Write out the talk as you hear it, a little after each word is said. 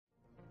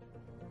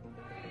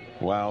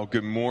Wow,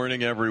 good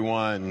morning,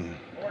 everyone.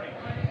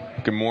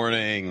 Good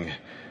morning.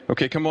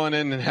 Okay, come on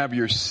in and have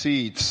your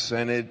seats.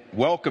 And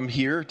welcome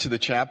here to the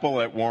chapel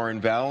at Warren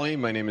Valley.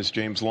 My name is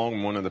James Long.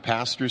 I'm one of the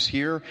pastors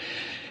here.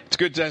 It's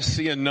good to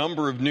see a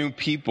number of new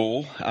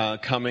people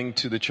coming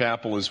to the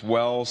chapel as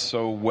well,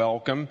 so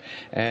welcome.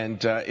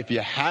 And if you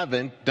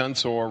haven't done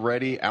so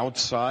already,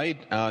 outside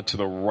to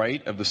the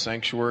right of the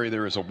sanctuary,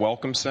 there is a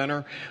welcome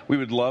center. We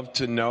would love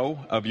to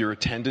know of your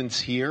attendance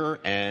here,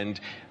 and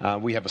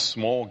we have a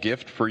small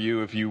gift for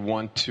you if you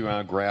want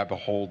to grab a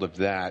hold of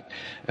that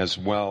as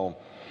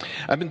well.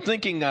 I've been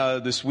thinking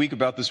this week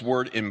about this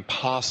word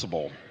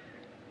impossible.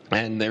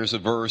 And there's a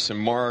verse in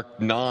Mark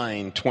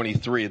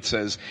 9:23. It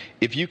says,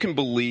 "If you can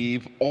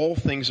believe, all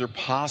things are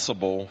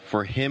possible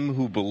for him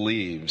who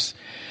believes."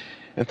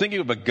 And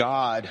thinking of a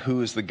God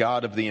who is the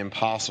God of the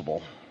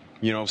impossible.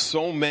 You know,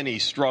 so many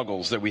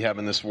struggles that we have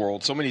in this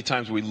world. So many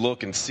times we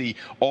look and see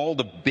all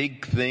the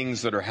big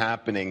things that are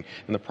happening,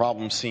 and the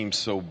problem seems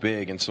so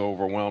big and so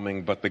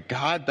overwhelming. But the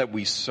God that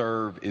we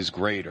serve is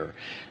greater.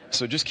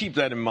 So just keep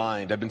that in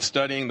mind. I've been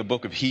studying the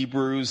book of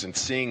Hebrews and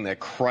seeing that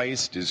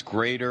Christ is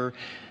greater.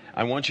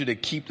 I want you to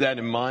keep that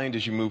in mind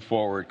as you move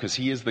forward, because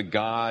he is the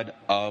God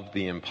of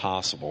the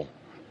impossible.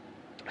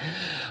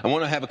 I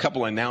want to have share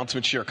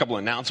a couple of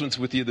announcements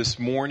with you this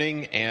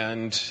morning,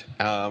 and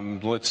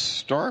let's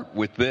start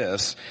with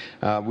this.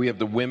 We have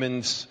the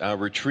women's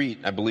retreat.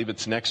 I believe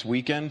it's next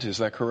weekend. Is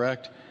that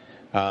correct?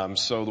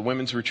 So the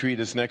women's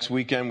retreat is next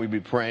weekend. We'll be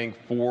praying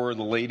for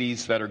the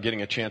ladies that are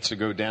getting a chance to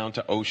go down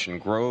to Ocean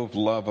Grove.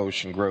 Love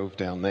Ocean Grove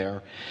down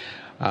there.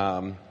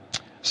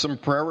 Some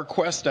prayer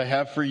requests I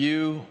have for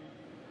you.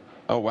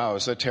 Oh, wow.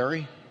 Is that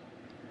Terry?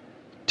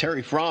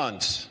 Terry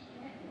Franz.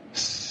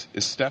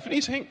 Is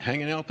Stephanie's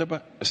hanging out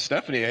there?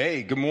 Stephanie,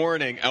 hey, good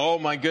morning. Oh,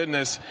 my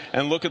goodness.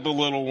 And look at the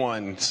little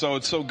one. So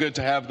it's so good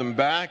to have them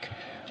back.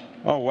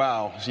 Oh,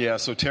 wow. Yeah,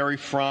 so Terry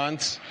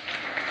Franz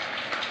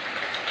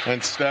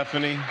and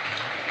Stephanie,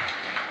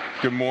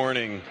 good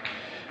morning.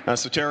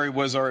 So Terry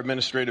was our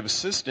administrative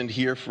assistant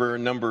here for a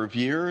number of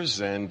years,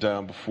 and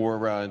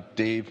before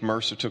Dave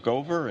Mercer took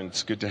over, and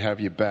it's good to have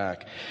you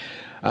back.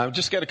 I've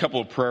just got a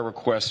couple of prayer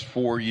requests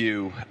for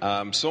you.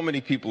 So many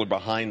people are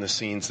behind the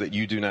scenes that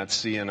you do not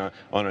see on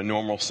a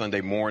normal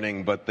Sunday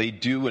morning, but they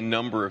do a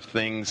number of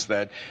things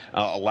that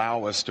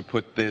allow us to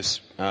put this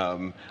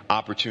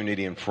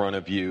opportunity in front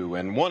of you.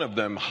 And one of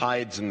them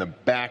hides in the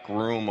back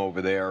room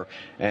over there,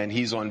 and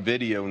he's on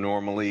video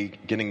normally,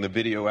 getting the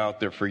video out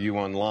there for you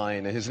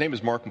online. And his name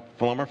is Mark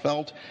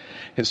Flummerfeld.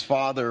 His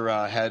father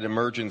had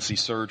emergency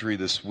surgery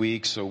this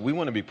week, so we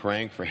want to be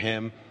praying for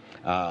him.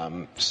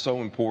 So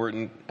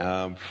important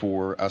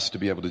for us to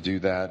be able to do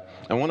that.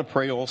 I want to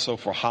pray also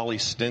for Holly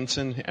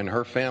Stinson and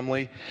her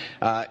family.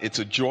 It's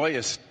a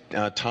joyous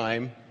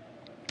time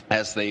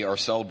as they are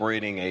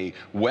celebrating a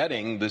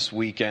wedding this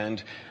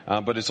weekend,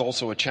 but it's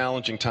also a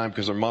challenging time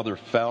because her mother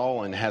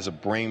fell and has a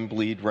brain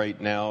bleed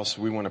right now,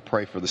 so we want to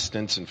pray for the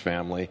Stinson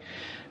family.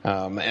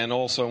 And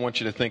also I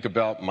want you to think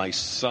about my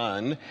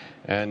son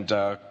and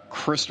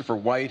Christopher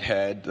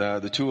Whitehead.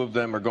 The two of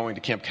them are going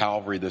to Camp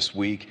Calvary this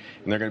week,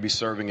 and they're going to be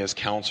serving as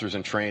counselors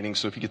in training.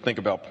 So if you could think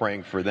about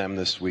praying for them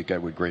this week, I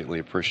would greatly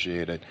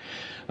appreciate it.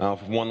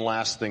 One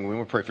last thing, we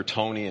want to pray for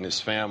Tony and his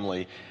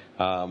family.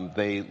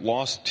 They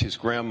lost his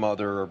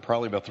grandmother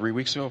probably about 4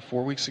 weeks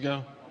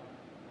ago.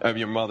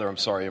 Your mother,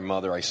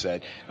 I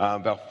said.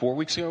 About 4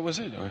 weeks ago, was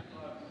it?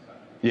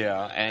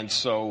 Yeah, and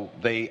so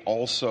they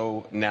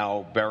also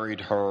now buried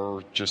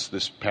her just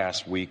this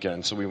past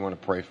weekend, so we want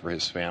to pray for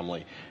his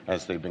family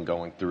as they've been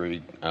going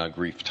through a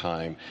grief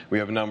time. We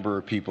have a number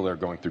of people that are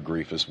going through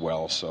grief as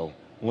well, so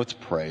let's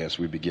pray as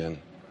we begin.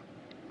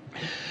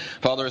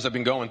 Father, as I've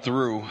been going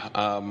through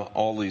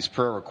all these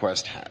prayer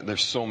requests,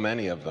 there's so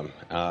many of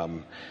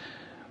them,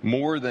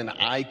 more than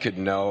I could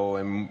know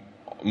and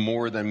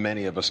more than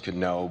many of us could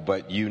know,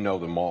 but you know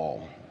them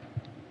all.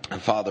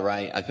 And Father,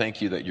 I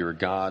thank you that you're a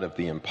God of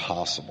the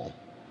impossible.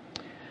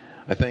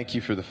 I thank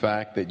you for the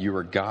fact that you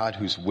are God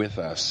who's with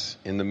us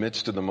in the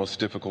midst of the most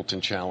difficult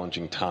and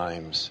challenging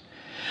times.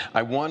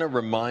 I want to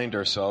remind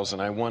ourselves,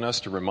 and I want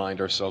us to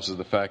remind ourselves of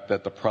the fact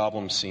that the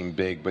problems seem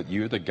big, but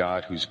you're the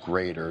God who's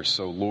greater.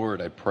 So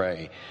Lord, I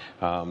pray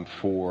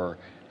for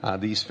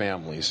these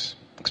families,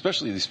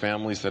 especially these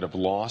families that have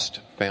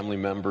lost family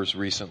members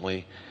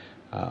recently,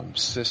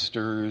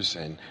 sisters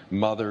and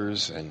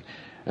mothers and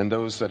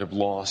those that have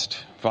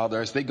lost. Father,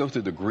 as they go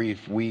through the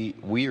grief, we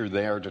are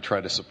there to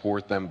try to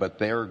support them, but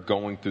they're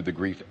going through the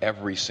grief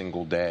every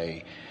single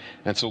day.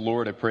 And so,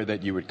 Lord, I pray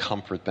that you would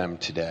comfort them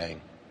today.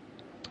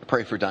 I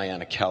pray for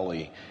Diana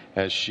Kelly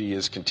as she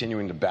is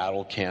continuing to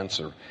battle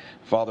cancer.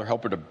 Father,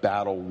 help her to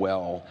battle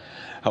well.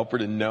 Help her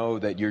to know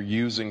that you're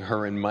using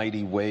her in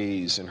mighty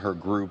ways in her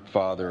group,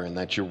 Father, and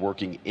that you're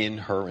working in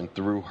her and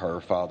through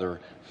her,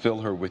 Father. Fill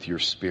her with your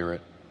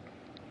Spirit.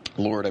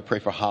 Lord, I pray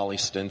for Holly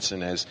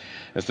Stinson as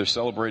they're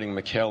celebrating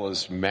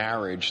Michaela's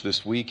marriage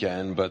this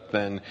weekend, but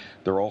then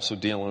they're also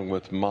dealing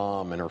with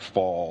Mom and her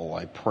fall.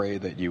 I pray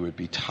that you would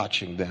be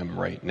touching them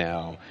right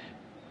now.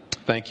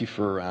 Thank you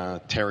for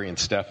Terry and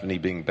Stephanie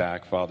being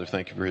back, Father.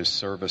 Thank you for his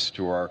service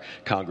to our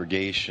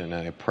congregation.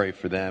 And I pray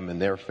for them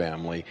and their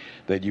family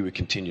that you would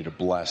continue to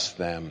bless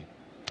them.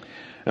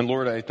 And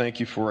Lord, I thank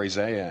you for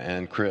Isaiah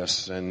and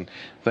Chris, and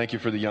thank you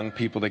for the young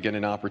people that get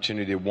an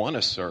opportunity to want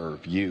to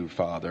serve you,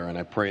 Father, and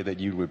I pray that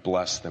you would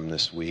bless them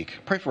this week.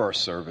 Pray for our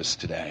service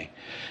today.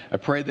 I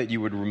pray that you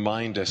would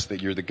remind us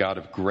that you're the God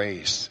of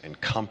grace and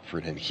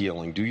comfort and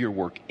healing. Do your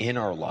work in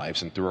our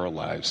lives and through our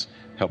lives.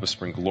 Help us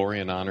bring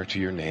glory and honor to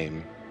your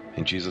name.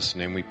 In Jesus'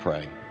 name we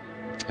pray.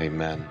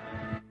 Amen.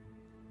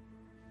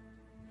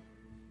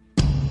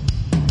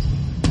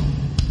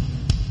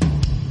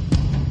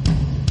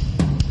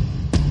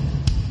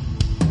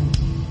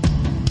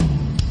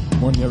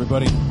 Morning,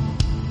 everybody.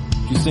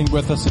 You sing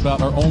with us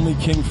about our only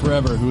King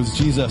forever, who is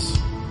Jesus.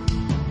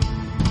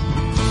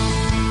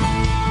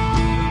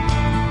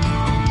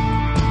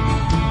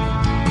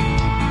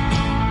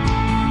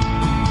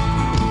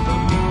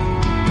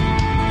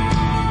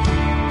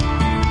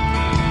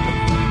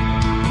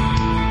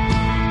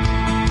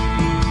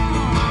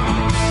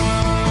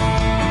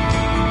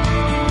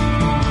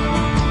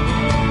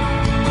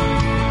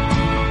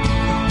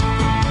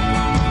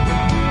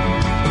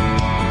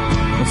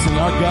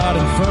 Our God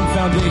and firm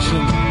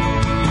foundation.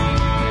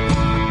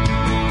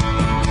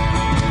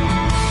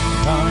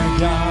 Our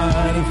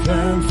God and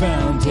firm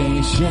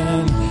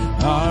foundation,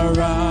 our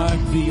rock,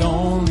 the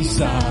only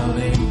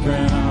solid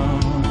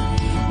ground.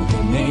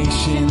 The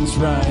nations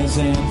rise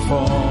and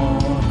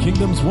fall.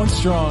 Kingdoms once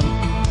strong.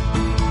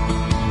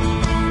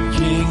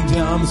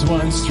 Kingdoms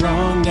once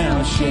strong,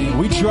 now shake.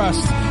 We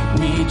trust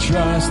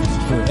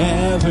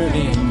forever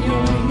in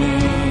your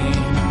name.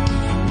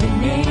 The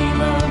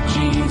name of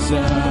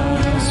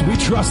Jesus. We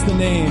trust the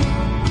name.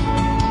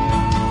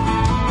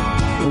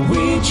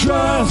 We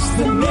trust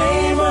the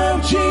name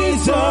of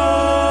Jesus. You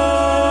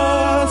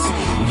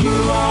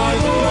are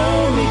the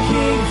only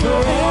King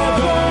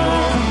forever.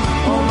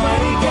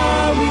 Almighty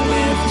God, we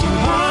lift you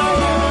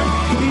higher.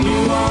 You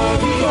are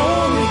the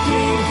only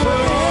King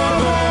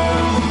forever.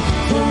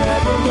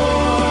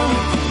 Forevermore,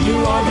 you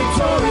are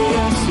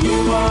victorious. You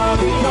are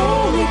the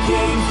only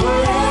King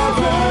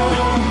forever.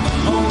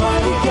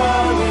 Almighty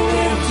God, we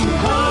lift you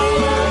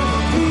higher.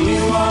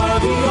 You are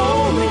the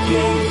only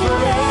King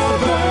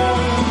forever.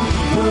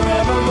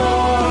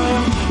 Forevermore,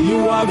 you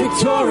are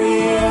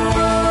victorious.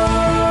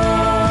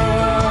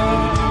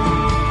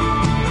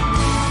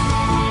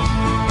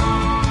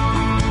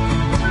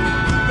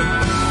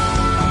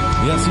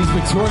 Yes, he's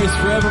victorious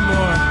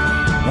forevermore.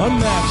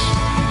 Unmatched.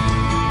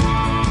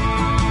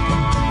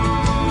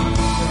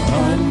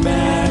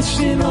 Unmatched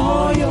in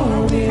all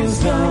your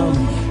wisdom.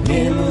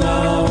 In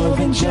love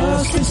and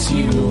justice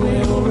you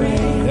will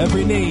reign.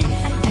 Every knee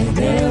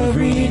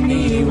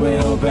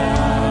will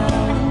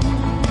bow.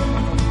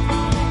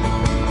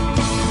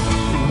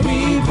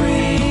 We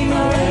bring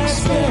our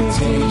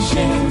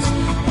expectations.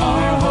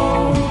 Our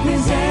hope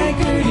is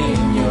anchored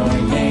in your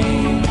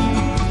name.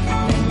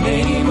 The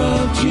name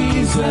of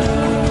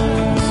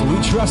Jesus. We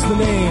trust the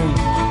name.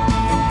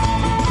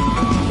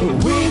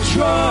 We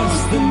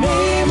trust the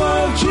name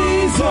of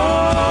Jesus.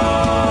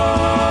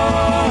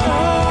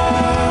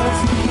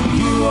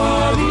 You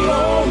are the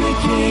only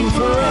King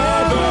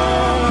forever.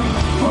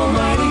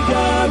 Almighty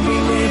God, we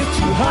lift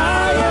you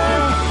higher.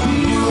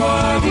 You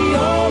are the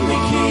only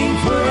King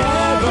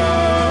forever.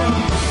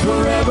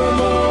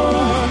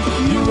 Forevermore,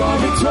 you are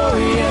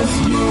victorious.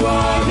 You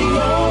are the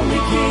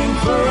only King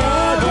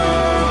forever.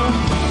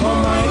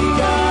 Almighty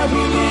God,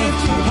 we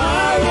lift you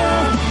higher.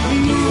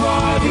 You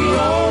are the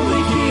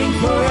only King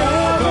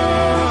forever.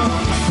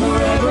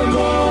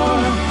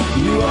 Forevermore,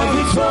 you are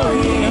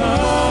victorious.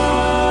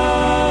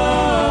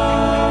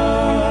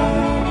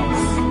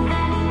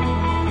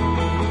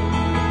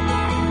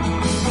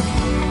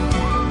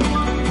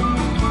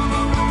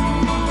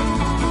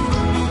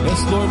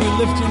 Yes, Lord, we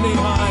lift your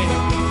name high.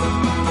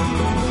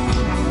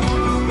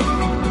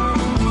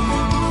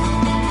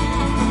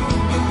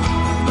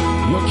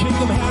 Your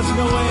kingdom has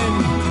no end.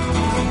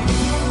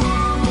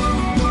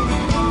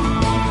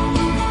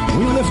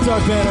 We lift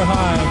our banner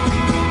high.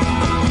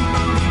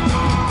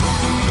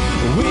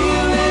 We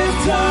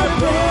lift our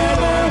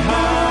banner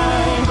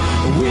high.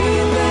 We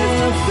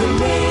lift the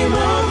name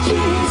of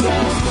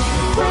Jesus.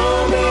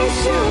 From age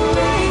to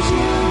age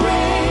you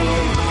reign.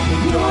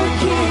 Your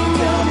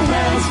kingdom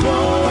has no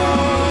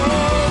end.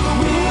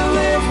 We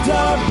lift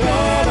our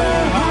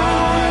banner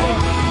high.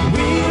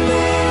 We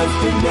lift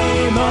the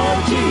name of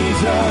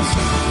Jesus.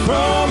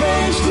 From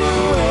age to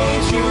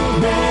age you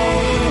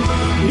reign.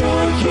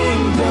 Your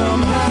kingdom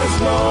has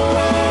no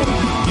end.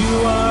 You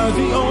are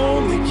the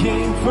only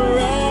King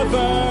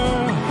forever.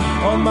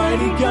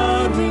 Almighty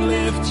God, we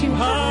lift you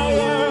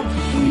higher.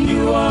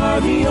 You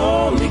are the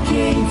only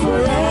King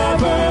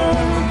forever.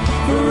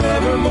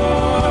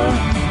 Forevermore,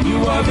 you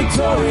are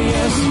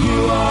victorious.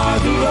 You are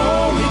the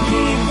only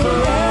King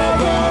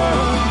forever.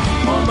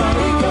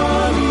 Almighty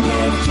God, we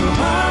lift you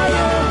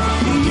higher.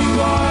 You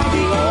are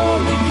the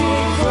only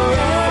King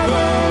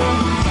forever.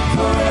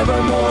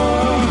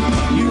 Forevermore,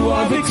 you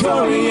are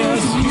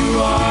victorious. You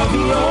are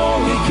the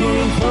only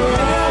King forever.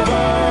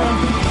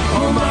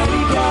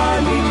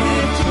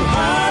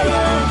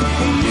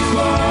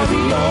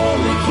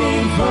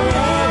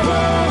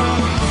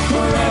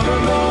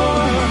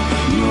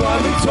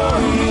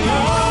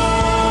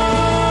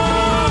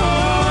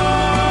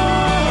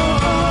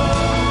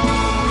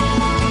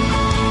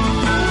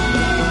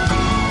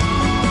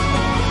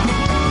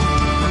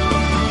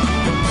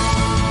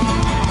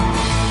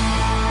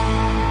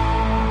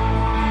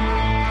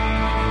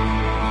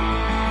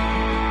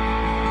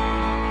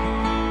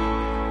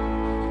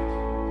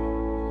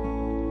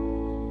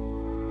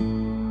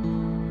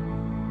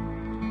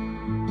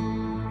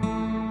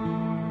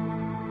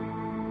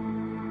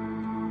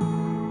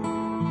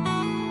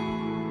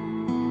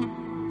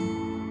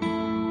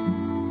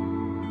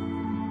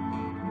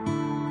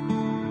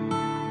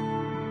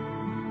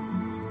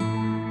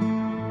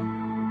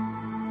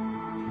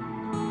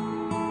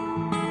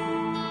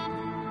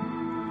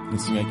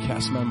 Let's sing, I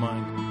cast my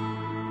mind.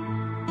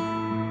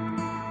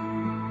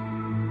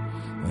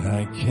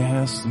 I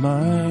cast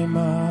my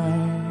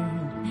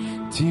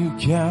mind to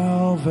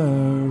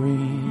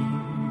Calvary,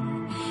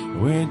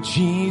 where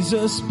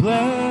Jesus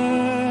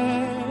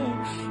bled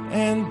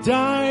and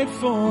died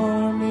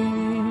for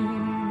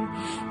me.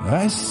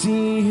 I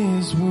see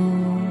his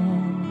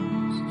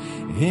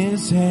wounds,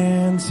 his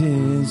hands,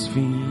 his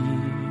feet,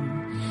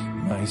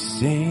 my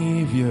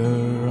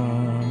Savior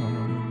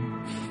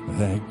on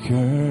that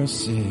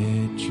cursed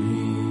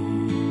tree.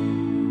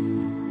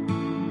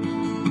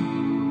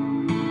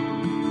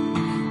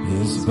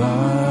 His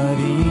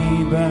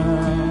body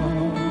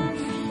bound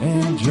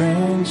and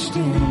drenched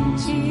in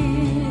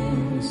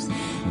tears,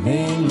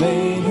 they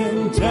laid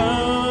him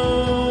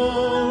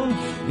down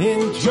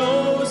in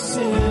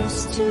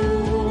Joseph's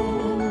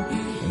tomb,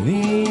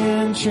 the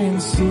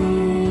entrance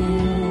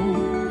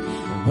sealed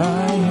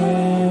by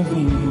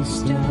heavy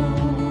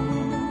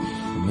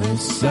stone,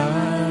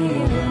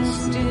 Messiah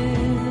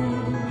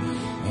still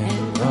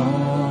and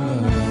all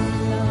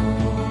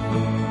alone.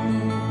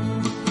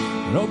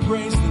 And oh,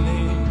 praise the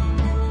name.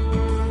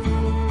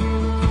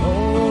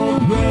 Oh,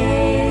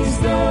 praise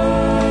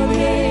the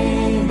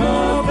name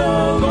of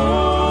the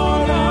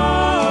Lord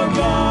our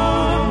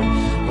God.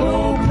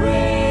 Oh,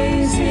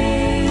 praise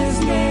his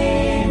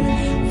name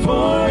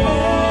forevermore.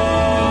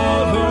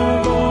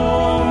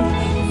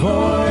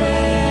 For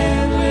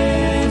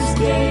endless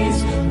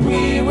days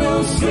we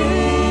will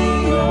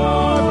sing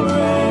your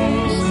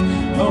praise.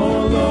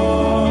 Oh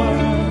Lord,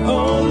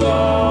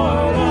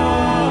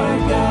 our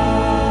God.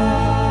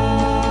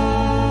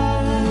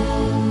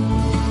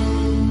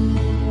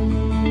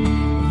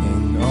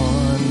 And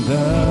on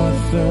the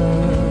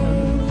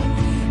third,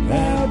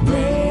 at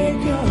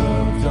break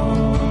of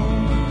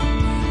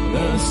dawn,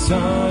 the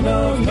Son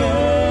of Heaven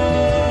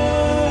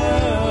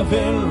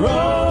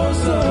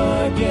rose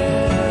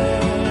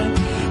again.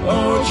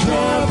 Oh,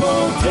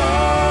 trample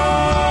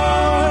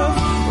death,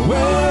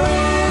 where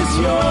is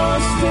your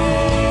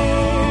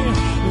sting?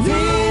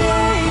 The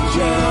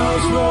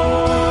angels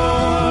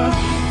roar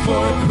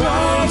for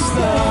Christ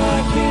the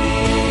King.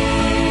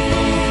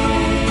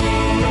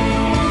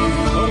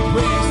 Oh,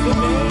 praise the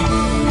name.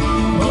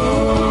 Oh,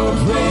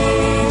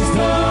 praise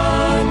the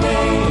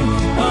name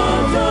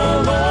of the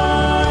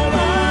Lord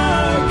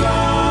our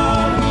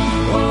God.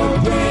 Oh,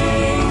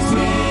 praise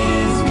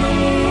his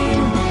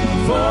name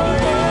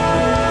forevermore.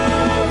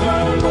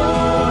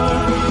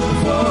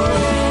 For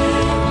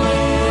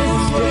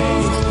endless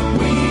days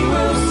we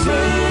will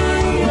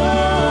sing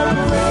your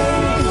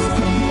praise.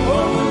 Oh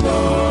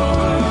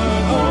Lord,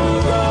 our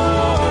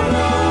God.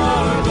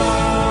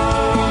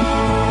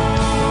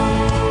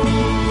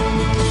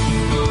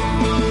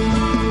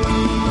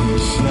 We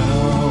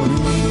shall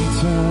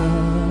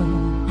return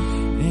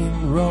in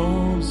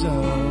robes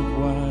of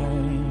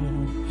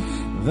white.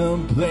 The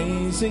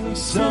blazing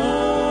sun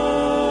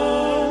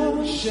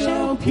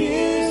shall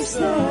pierce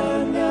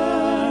the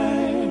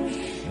night,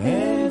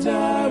 and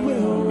I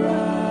will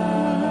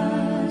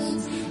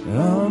rise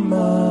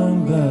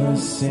among the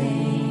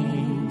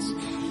saints.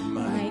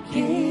 My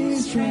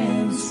gaze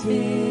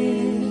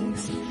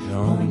transfixed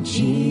on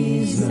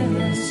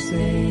Jesus'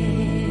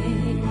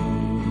 face.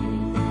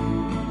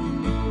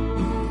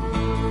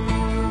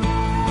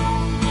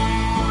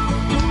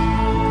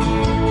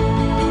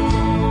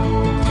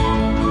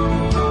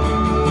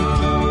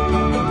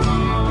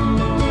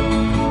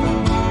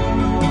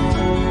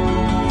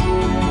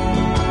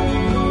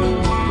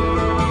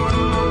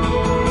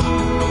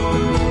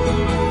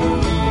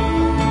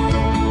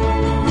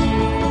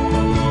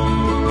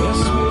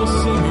 Yes, we'll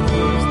sing and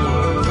praise the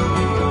Lord.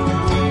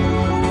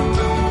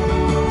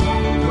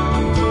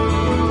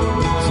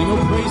 Sing,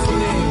 oh, praise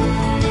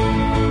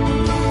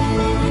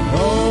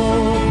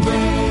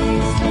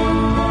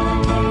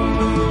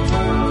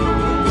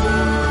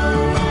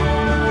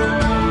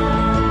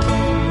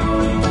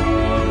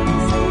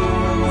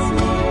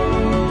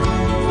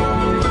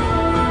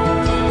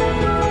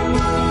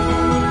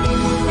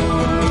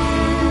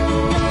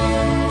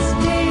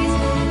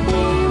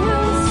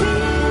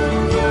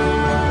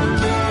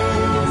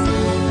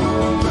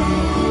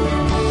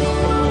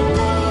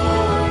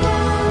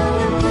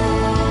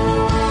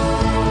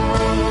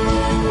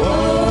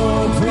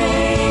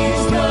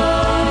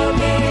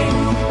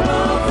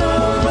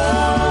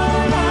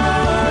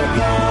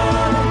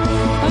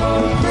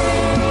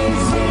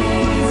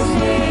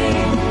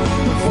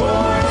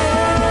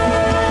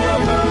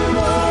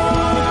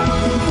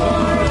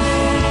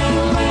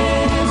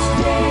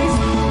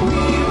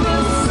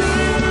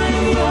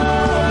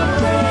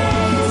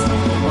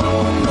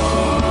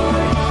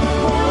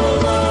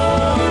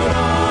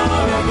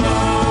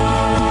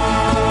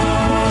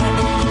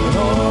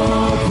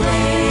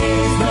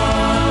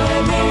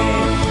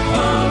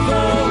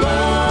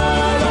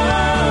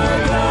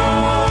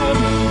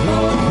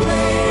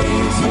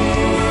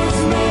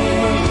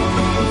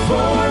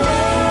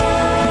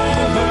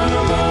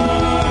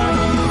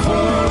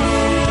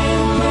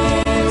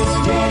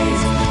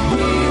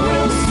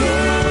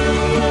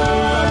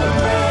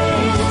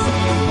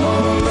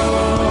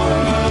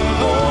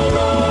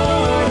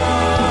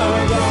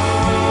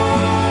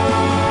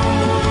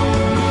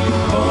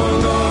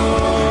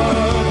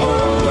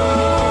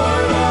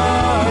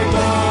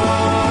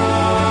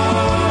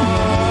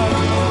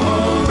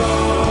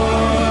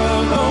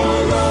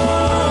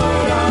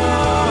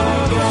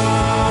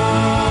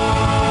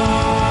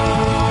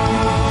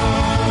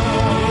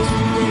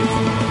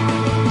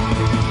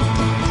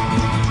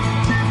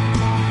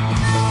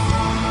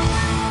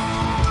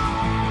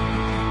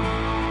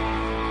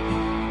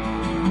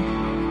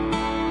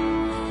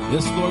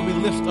Yes, Lord, we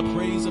lift a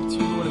praise up to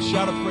you, Lord, a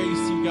shout of praise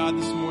to you, God,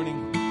 this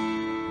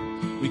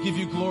morning. We give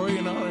you glory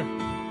and honor.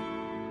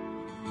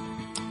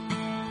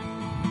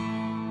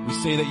 We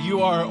say that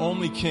you are our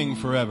only King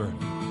forever.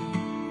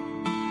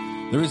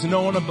 There is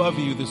no one above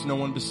you. There's no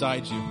one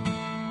beside you.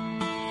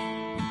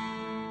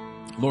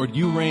 Lord,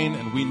 you reign,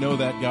 and we know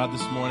that, God,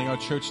 this morning. Our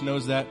church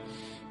knows that.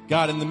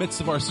 God, in the midst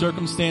of our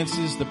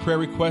circumstances, the prayer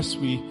requests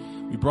we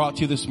brought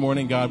to you this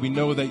morning, God, we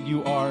know that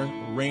you are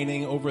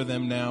reigning over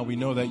them now. We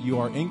know that you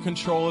are in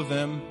control of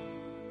them.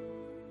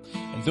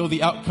 And though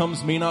the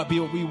outcomes may not be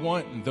what we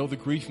want, and though the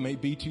grief may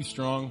be too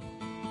strong,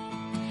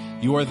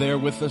 you are there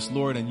with us,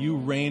 Lord, and you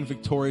reign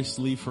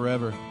victoriously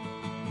forever.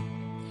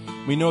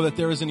 We know that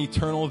there is an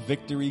eternal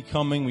victory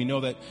coming. We know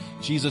that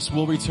Jesus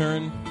will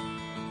return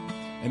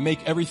and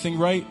make everything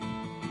right.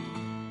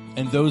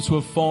 And those who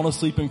have fallen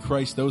asleep in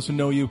Christ, those who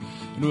know you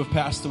and who have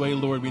passed away,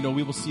 Lord, we know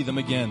we will see them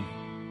again.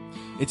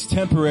 It's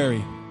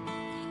temporary.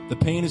 The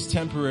pain is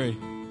temporary.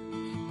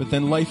 But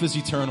then life is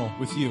eternal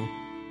with you.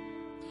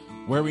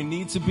 Where we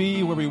need to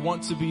be, where we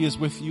want to be is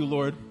with you,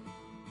 Lord.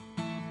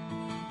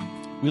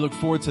 We look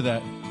forward to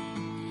that.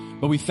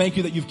 But we thank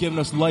you that you've given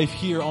us life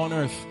here on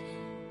earth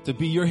to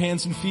be your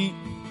hands and feet,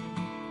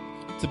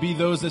 to be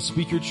those that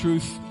speak your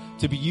truth,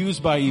 to be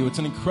used by you. It's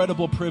an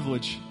incredible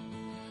privilege.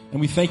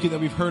 And we thank you that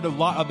we've heard a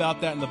lot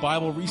about that in the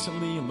Bible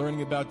recently, and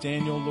learning about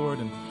Daniel, Lord,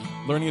 and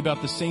learning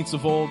about the saints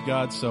of old,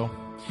 God. So,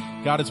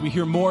 God, as we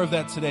hear more of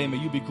that today, may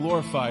you be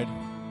glorified.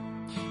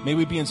 May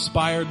we be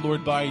inspired,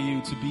 Lord, by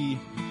you, to be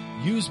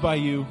used by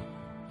you,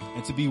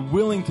 and to be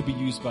willing to be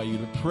used by you,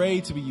 to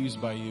pray to be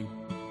used by you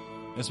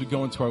as we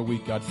go into our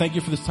week, God. Thank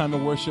you for this time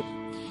of worship.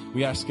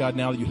 We ask, God,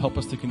 now that you help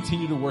us to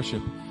continue to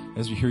worship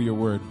as we hear your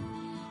word.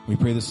 We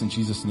pray this in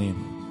Jesus'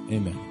 name.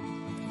 Amen.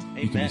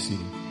 Amen. You can be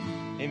seated.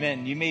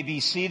 Amen. You may be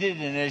seated,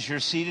 and as you're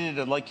seated,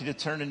 I'd like you to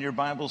turn in your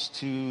Bibles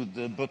to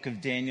the book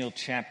of Daniel,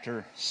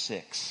 chapter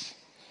 6.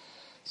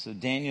 So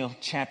Daniel,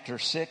 chapter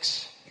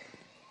 6,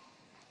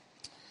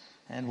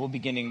 and we'll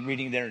begin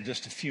reading there in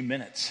just a few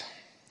minutes.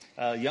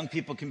 Young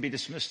people can be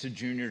dismissed to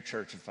junior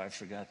church if I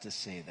forgot to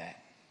say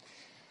that,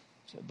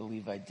 which I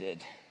believe I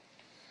did.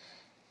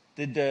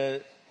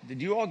 Did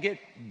you all get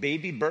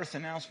baby birth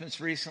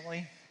announcements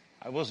recently?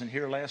 I wasn't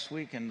here last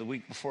week, and the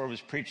week before I was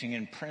preaching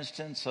in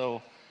Princeton,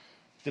 so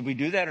did we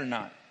do that or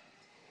not?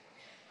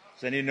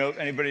 Does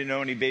anybody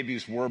know any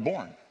babies were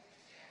born?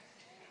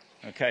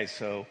 Okay,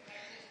 so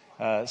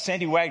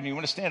Sandy Wagner, you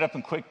want to stand up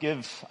and quick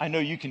give? I know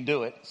you can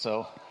do it,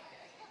 so.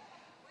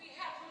 We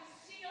have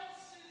Lucille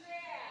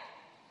Suzanne.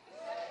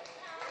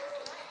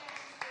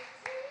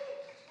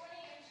 20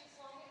 inches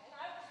long, and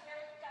I was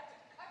there, got to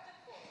cut the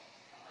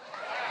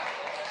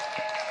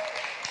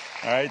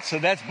cord. All right, so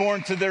that's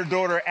born to their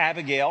daughter,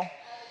 Abigail.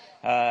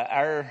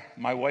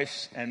 My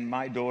wife's and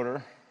my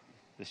daughter,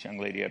 this young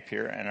lady up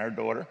here, and our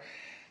daughter,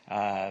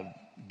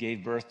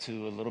 gave birth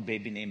to a little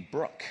baby named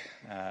Brooke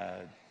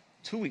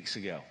 2 weeks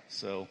ago.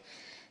 So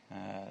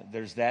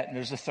there's that, and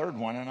there's a third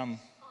one, and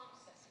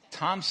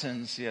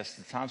Thompsons. Yes,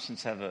 the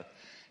Thompsons have a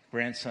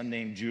grandson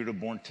named Judah,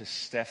 born to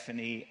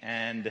Stephanie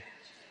and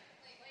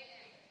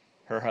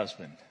her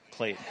husband,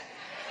 Clayton.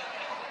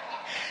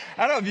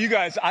 I don't know if you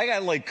guys, I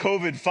got like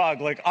COVID fog.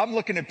 Like, I'm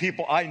looking at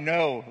people I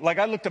know. Like,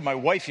 I looked at my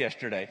wife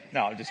yesterday.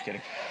 No, I'm just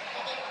kidding.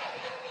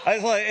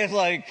 It's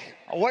like,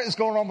 what is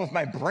going on with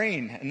my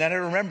brain? And then I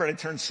remembered I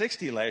turned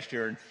 60 last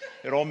year, and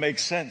it all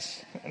makes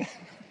sense.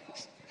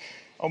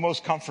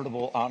 Almost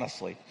comfortable,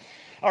 honestly.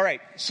 All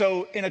right,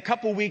 so in a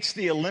couple weeks,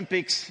 the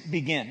Olympics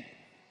begin.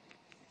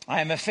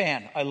 I am a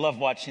fan. I love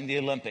watching the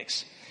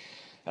Olympics.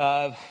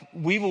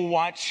 We will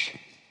watch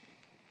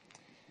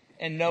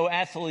and know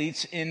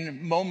athletes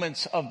in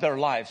moments of their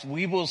lives.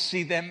 We will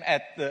see them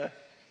at the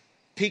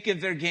peak of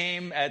their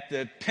game, at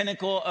the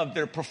pinnacle of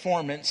their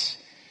performance,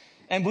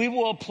 and we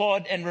will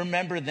applaud and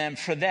remember them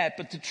for that.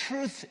 But the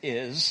truth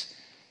is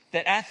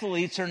that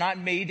athletes are not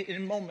made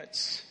in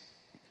moments.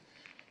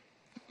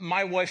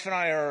 My wife and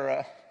I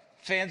are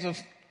fans of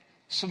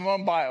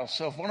Simone Biles,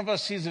 so if one of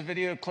us sees a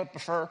video clip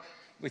of her,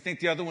 we think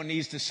the other one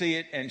needs to see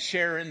it and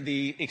share in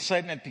the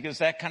excitement, because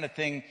that kind of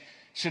thing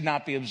should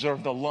not be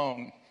observed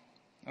alone.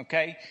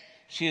 Okay?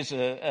 She is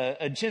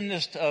a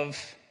gymnast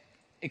of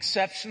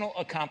exceptional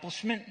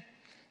accomplishment,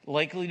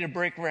 likely to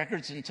break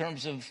records in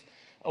terms of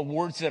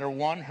awards that are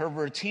won. Her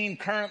routine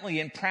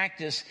currently in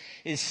practice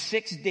is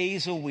 6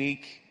 days a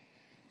week,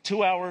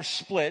 2 hours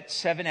split,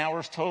 7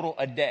 hours total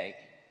a day.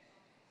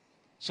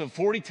 So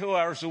 42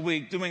 hours a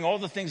week, doing all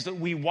the things that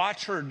we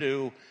watch her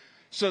do,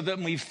 so that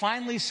when we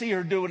finally see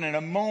her do it in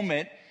a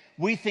moment,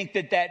 we think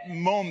that that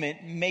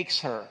moment makes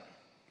her.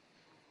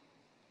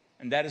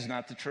 And that is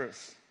not the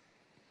truth.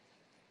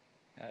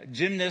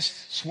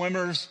 Gymnasts,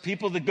 swimmers,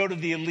 people that go to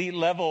the elite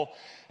level,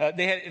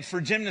 for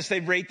gymnasts,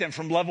 they rate them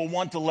from level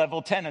 1 to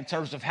level 10 in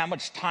terms of how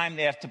much time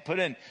they have to put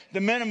in.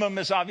 The minimum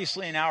is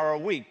obviously an hour a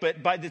week,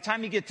 but by the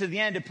time you get to the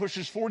end, it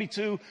pushes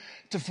 42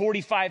 to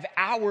 45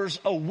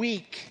 hours a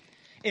week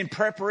in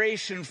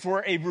preparation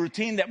for a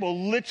routine that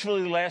will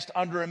literally last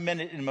under a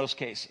minute in most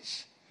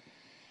cases.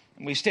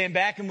 And we stand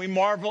back and we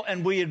marvel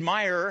and we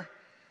admire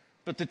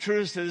But the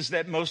truth is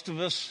that most of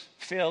us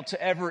fail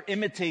to ever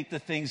imitate the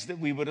things that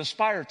we would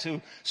aspire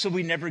to, so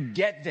we never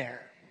get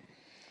there.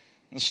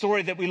 The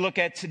story that we look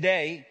at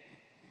today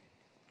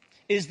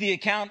is the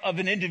account of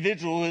an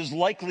individual who is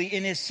likely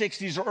in his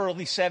 60s or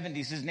early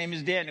 70s. His name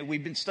is Daniel.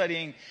 We've been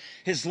studying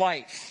his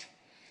life.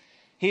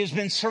 He has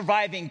been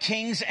surviving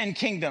kings and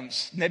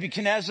kingdoms.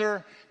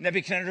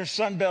 Nebuchadnezzar's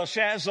son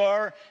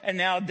Belshazzar, and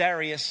now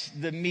Darius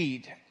the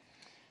Mede.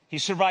 He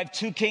survived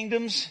 2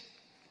 kingdoms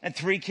and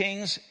 3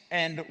 kings,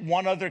 and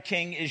 1 other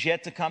king is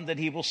yet to come that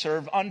he will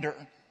serve under.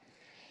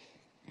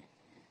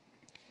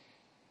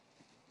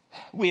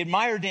 We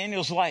admire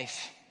Daniel's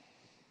life,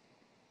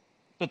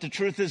 but the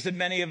truth is that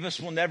many of us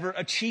will never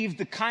achieve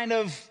the kind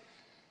of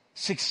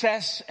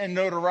success and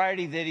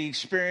notoriety that he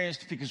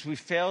experienced because we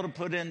fail to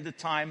put in the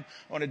time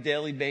on a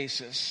daily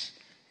basis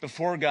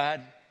before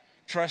God,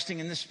 trusting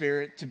in the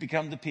Spirit to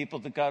become the people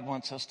that God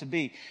wants us to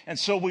be. And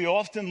so we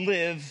often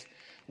live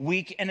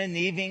weak and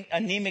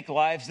anemic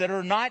lives that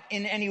are not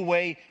in any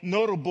way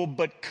notable,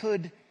 but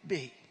could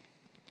be.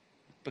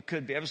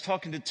 I was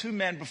talking to 2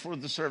 men before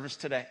the service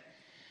today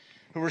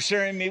who were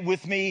sharing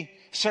with me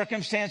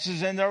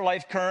circumstances in their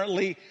life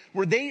currently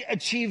where they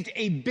achieved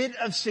a bit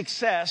of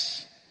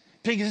success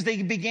because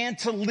they began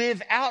to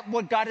live out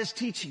what God is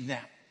teaching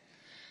them.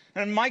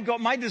 And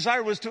my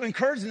desire was to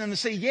encourage them to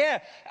say,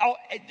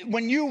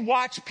 when you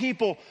watch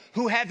people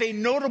who have a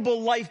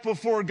notable life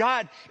before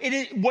God,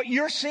 what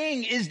you're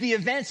seeing is the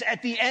events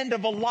at the end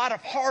of a lot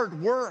of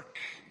hard work,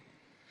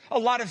 a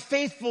lot of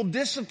faithful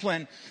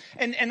discipline.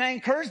 And I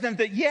encourage them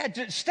that,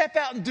 just step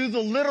out and do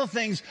the little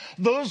things.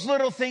 Those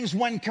little things,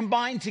 when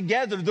combined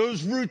together,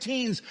 those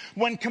routines,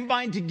 when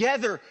combined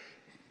together,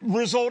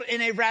 result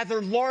in a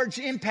rather large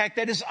impact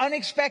that is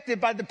unexpected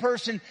by the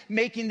person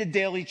making the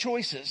daily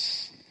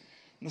choices.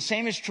 And the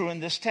same is true in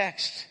this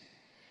text.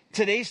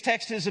 Today's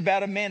text is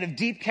about a man of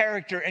deep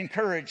character and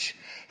courage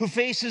who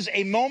faces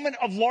a moment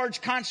of large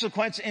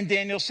consequence in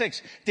Daniel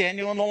 6.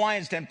 Daniel in the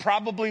lion's den,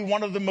 probably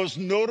one of the most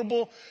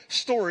notable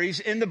stories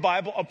in the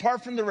Bible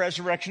apart from the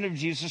resurrection of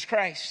Jesus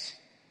Christ.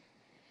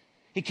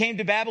 He came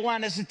to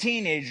Babylon as a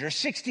teenager.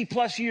 60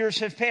 plus years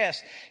have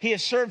passed. He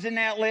has served and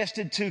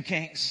outlasted 2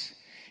 kings.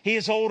 He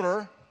is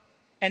older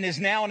and is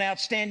now an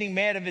outstanding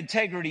man of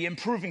integrity and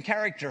proven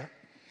character.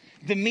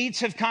 The Medes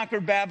have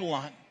conquered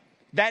Babylon.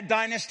 That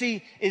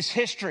dynasty is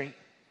history.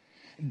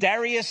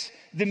 Darius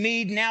the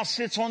Mede now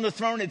sits on the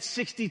throne at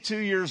 62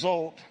 years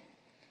old.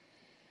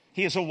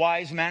 He is a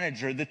wise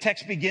manager. The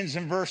text begins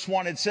in verse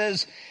 1. It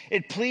says,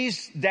 "It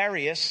pleased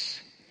Darius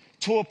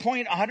to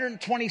appoint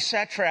 120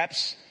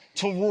 satraps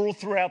to rule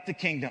throughout the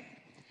kingdom,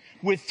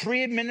 with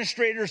 3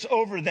 administrators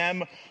over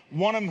them,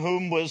 one of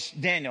whom was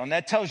Daniel." And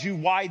that tells you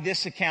why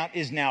this account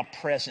is now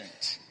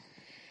present.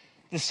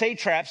 The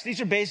satraps, these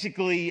are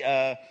basically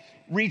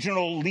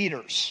regional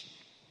leaders.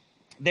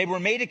 They were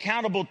made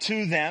accountable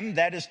to them,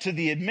 that is to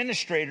the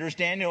administrators,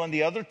 Daniel and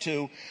the other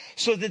 2,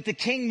 so that the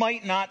king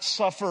might not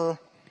suffer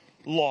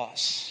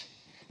loss.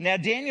 Now,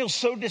 Daniel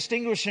so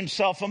distinguished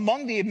himself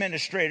among the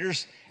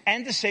administrators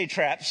and the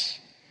satraps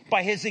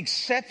by his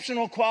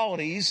exceptional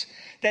qualities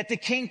that the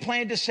king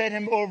planned to set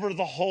him over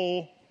the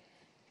whole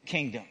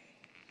kingdom.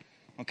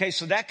 Okay,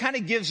 so that kind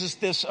of gives us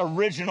this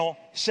original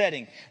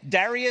setting.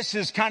 Darius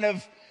is kind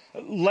of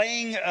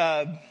laying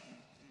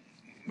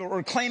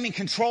or claiming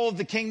control of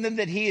the kingdom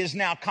that he has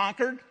now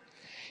conquered.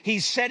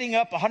 He's setting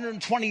up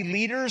 120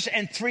 leaders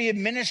and 3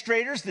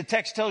 administrators. The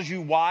text tells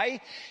you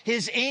why.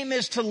 His aim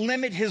is to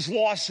limit his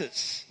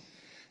losses.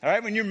 All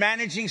right, when you're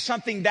managing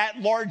something that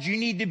large, you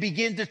need to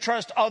begin to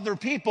trust other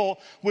people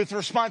with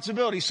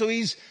responsibility. So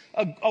he's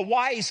a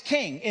wise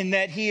king in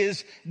that he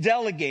is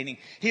delegating.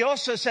 He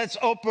also sets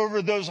up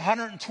over those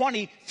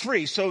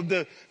 123. So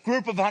the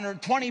group of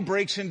 120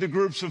 breaks into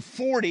groups of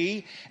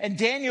 40, and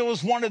Daniel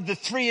is one of the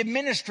 3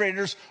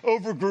 administrators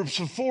over groups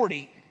of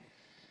 40.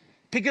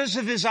 Because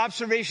of his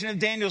observation of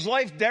Daniel's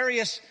life,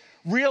 Darius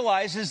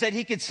realizes that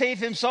he could save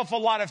himself a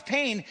lot of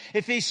pain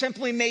if he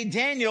simply made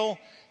Daniel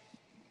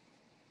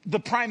the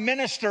prime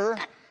minister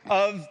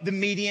of the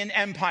Median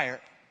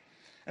Empire.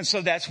 And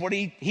so that's what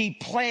he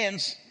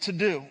plans to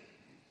do.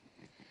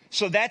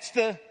 So that's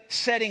the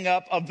setting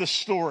up of the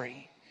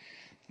story.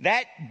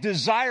 That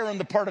desire on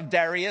the part of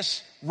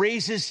Darius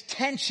raises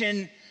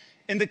tension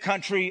in the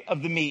country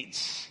of the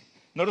Medes.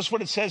 Notice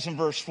what it says in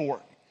verse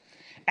 4.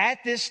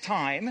 At this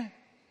time,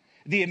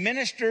 the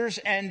administrators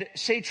and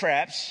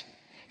satraps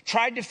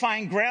tried to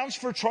find grounds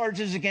for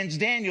charges against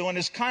Daniel in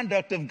his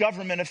conduct of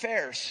government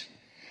affairs,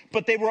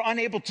 but they were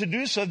unable to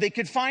do so. They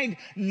could find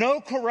no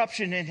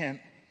corruption in him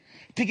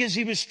because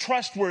he was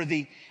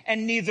trustworthy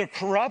and neither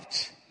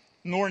corrupt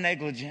nor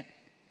negligent.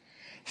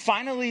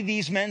 Finally,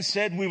 these men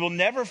said, "We will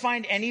never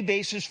find any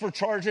basis for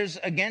charges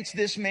against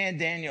this man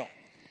Daniel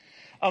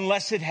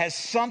unless it has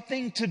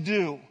something to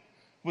do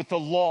with the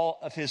law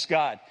of his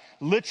God."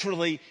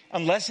 Literally,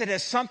 unless it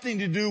has something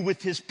to do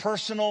with his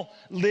personal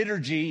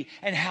liturgy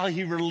and how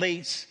he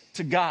relates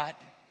to God.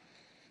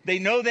 They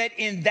know that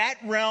in that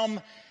realm,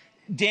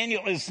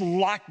 Daniel is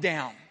locked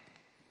down,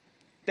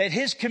 that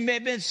his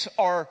commitments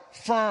are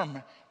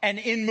firm and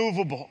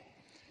immovable.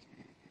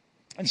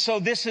 And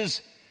so this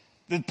is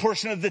the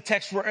portion of the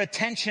text where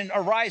attention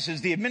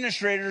arises. The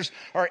administrators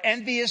are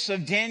envious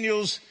of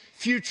Daniel's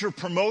future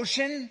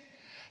promotion.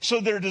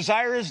 So their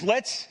desire is,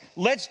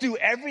 let's do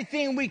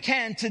everything we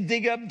can to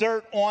dig up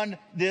dirt on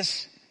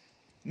this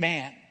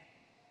man.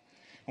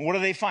 And what do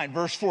they find?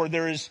 Verse 4,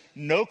 there is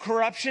no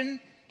corruption.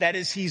 That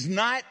is, he's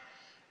not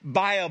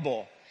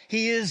buyable.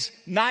 He is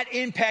not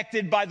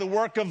impacted by the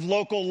work of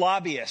local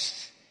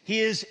lobbyists. He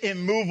is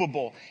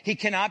immovable. He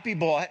cannot be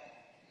bought.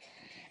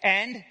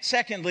 And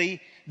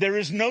secondly, there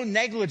is no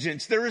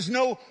negligence. There is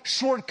no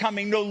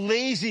shortcoming, no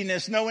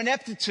laziness, no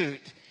ineptitude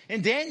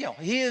in Daniel.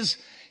 He is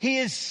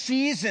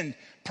seasoned,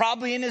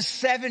 probably in his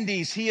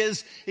 70s. He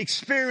has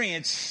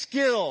experience,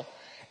 skill,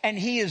 and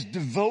he is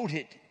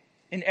devoted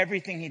in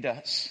everything he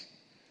does.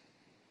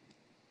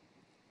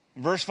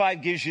 Verse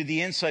 5 gives you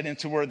the insight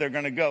into where they're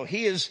going to go.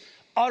 He is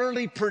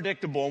utterly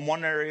predictable in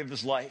one area of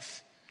his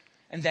life,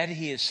 and that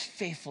he is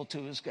faithful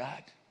to his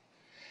God.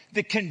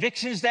 The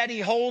convictions that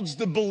he holds,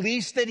 the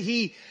beliefs that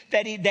he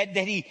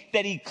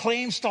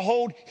claims to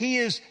hold, he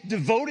is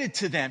devoted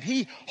to them.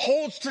 He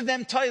holds to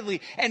them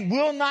tightly and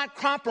will not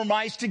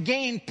compromise to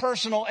gain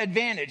personal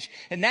advantage.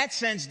 In that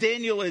sense,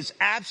 Daniel is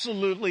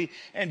absolutely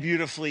and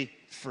beautifully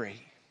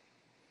free.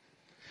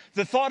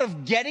 The thought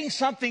of getting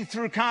something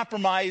through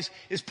compromise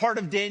is part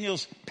of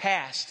Daniel's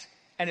past,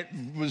 and it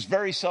was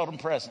very seldom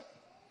present.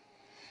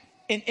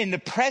 In the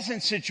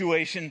present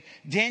situation,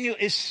 Daniel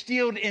is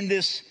steeled in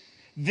this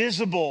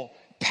visible,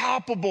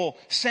 palpable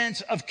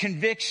sense of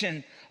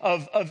conviction,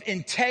 of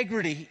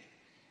integrity,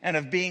 and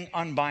of being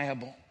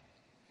unbuyable.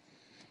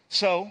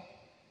 So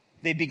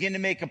they begin to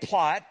make a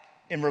plot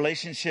in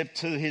relationship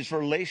to his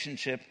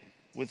relationship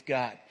with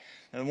God.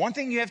 And one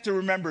thing you have to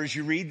remember as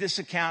you read this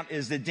account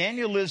is that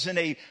Daniel lives in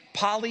a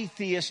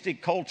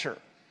polytheistic culture.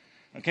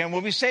 Okay, and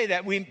when we say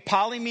that,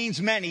 poly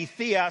means many,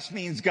 theos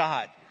means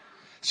God.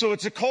 So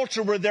it's a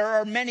culture where there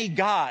are many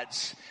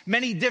gods,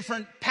 many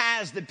different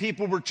paths that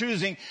people were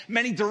choosing,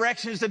 many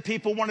directions that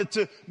people wanted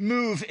to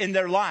move in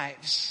their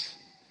lives.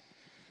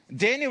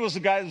 Daniel was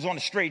the guy that was on a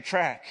straight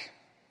track.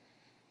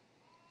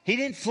 He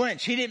didn't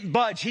flinch, he didn't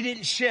budge, he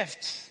didn't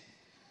shift.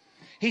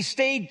 He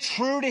stayed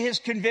true to his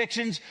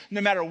convictions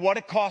no matter what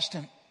it cost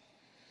him.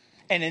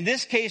 And in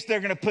this case, they're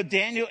going to put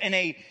Daniel in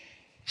a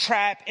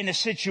trap, in a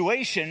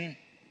situation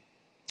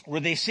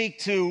where they seek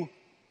to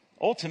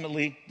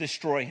ultimately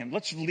destroy him.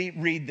 Let's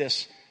read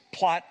this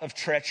plot of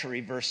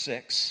treachery, verse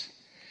 6.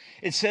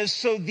 It says,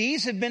 so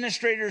these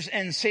administrators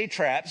and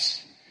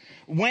satraps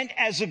went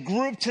as a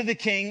group to the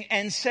king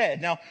and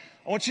said, now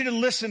I want you to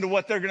listen to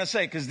what they're going to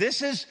say, because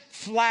this is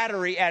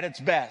flattery at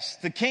its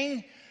best. The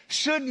king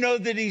should know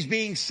that he's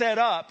being set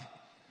up,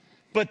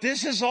 but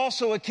this is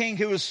also a king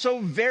who is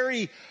so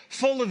very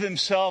full of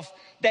himself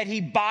that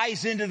he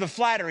buys into the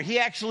flattery. He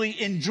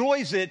actually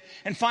enjoys it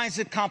and finds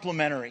it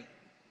complimentary.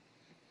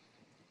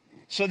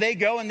 So they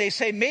go and they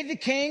say, may the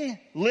king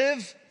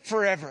live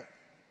forever.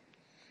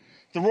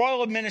 The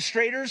royal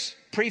administrators,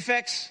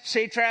 prefects,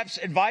 satraps,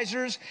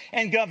 advisors,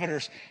 and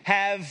governors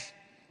have,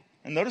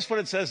 and notice what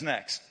it says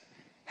next,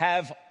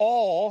 have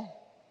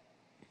all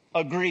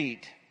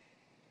agreed.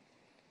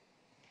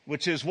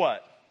 Which is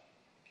what?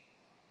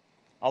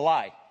 A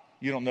lie.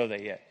 You don't know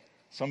that yet.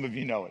 Some of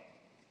you know it.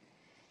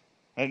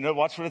 And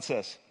watch what it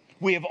says.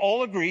 We have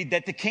all agreed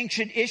that the king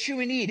should issue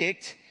an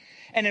edict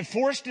and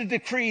enforce the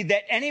decree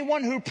that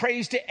anyone who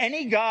prays to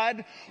any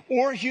god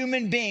or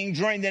human being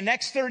during the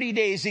next 30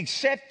 days,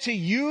 except to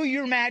you,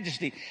 your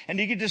majesty. And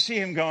you get to see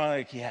him going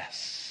like,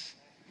 yes.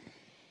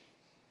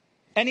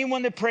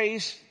 Anyone that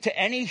prays to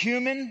any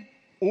human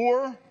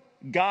or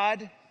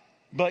god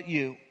but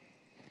you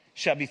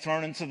shall be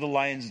thrown into the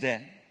lion's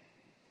den.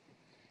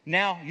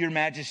 Now, your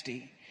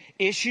majesty,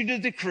 issue the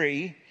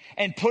decree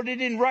and put it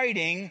in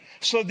writing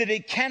so that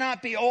it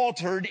cannot be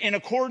altered in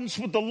accordance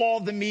with the law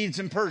of the Medes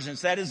and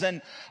Persians. That is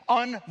an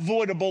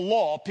unavoidable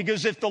law,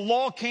 because if the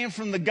law came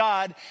from the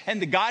God,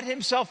 and the God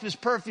himself is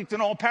perfect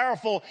and all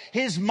powerful,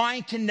 his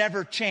mind can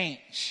never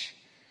change.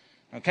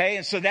 Okay,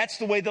 and so that's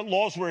the way that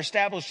laws were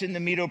established in the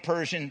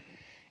Medo-Persian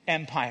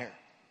Empire.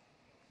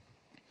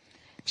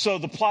 So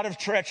the plot of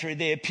treachery,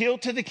 they appeal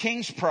to the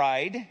king's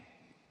pride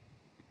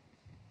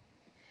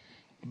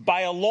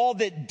by a law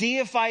that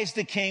deifies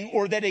the king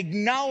or that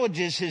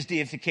acknowledges his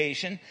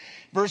deification.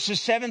 Verses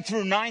 7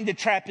 through 9, the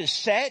trap is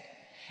set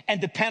and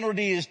the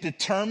penalty is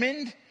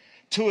determined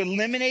to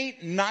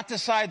eliminate, not to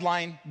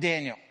sideline,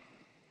 Daniel.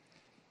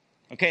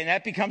 Okay, and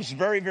that becomes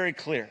very, very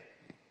clear.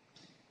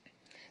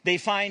 They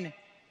find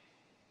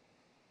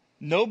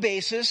no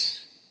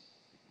basis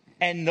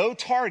and no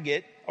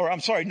target,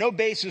 no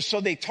basis,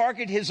 so they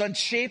target his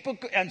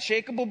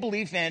unshakable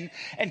belief in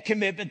and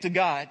commitment to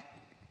God.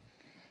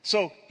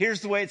 So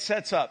here's the way it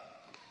sets up.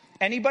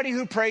 Anybody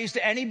who prays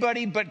to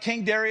anybody but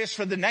King Darius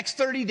for the next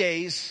 30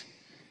 days,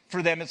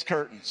 for them it's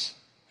curtains.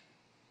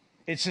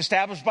 It's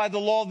established by the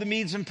law of the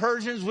Medes and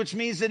Persians, which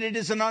means that it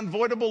is an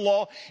unavoidable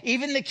law.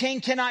 Even the king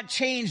cannot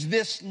change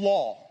this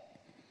law.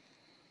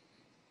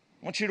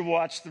 I want you to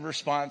watch the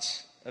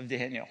response of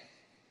Daniel.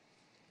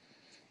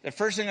 The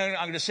first thing I'm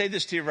going to say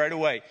this to you right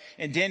away.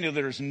 In Daniel,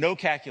 there is no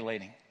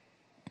calculating.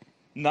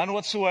 None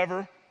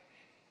whatsoever.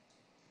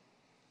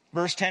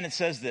 Verse 10, it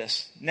says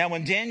this. Now,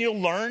 when Daniel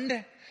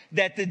learned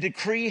that the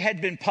decree had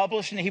been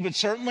published, and he would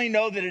certainly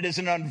know that it is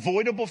an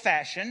unavoidable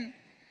fashion,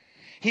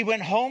 he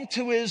went home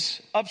to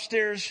his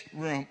upstairs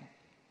room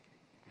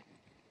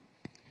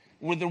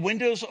with the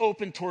windows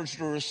open towards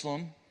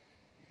Jerusalem.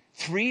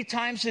 3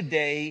 times a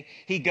day,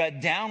 he got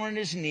down on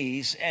his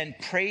knees and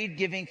prayed,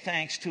 giving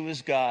thanks to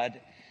his God.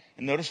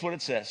 And notice what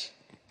it says.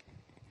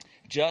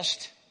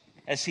 Just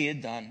as he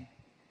had done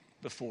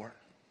before.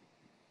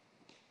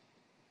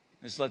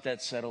 Just let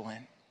that settle in.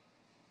 I'm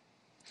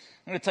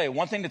going to tell you,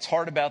 one thing that's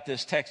hard about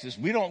this text is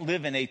we don't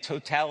live in a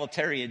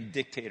totalitarian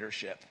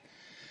dictatorship.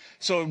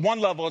 So at one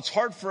level, it's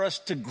hard for us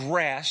to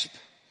grasp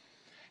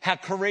how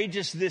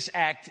courageous this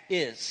act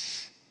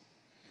is.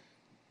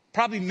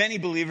 Probably many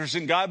believers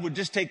in God would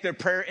just take their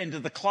prayer into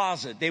the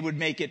closet. They would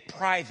make it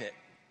private.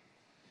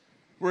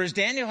 Whereas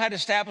Daniel had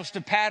established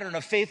a pattern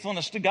of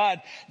faithfulness to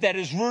God that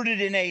is rooted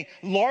in a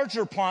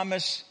larger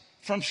promise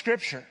from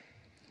Scripture.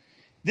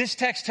 This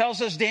text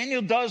tells us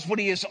Daniel does what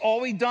he has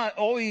always done,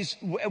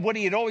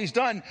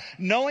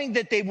 knowing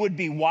that they would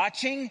be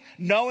watching,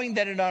 knowing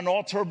that an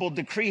unalterable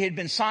decree had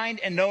been signed,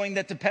 and knowing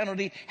that the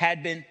penalty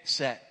had been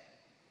set.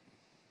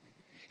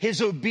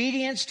 His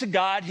obedience to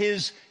God,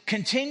 his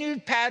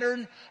continued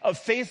pattern of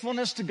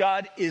faithfulness to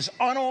God is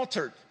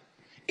unaltered.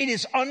 It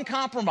is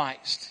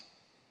uncompromised.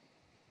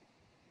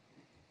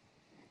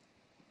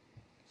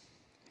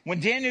 When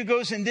Daniel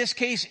goes, in this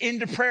case,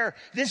 into prayer,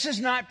 this is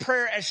not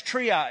prayer as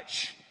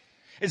triage.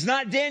 It's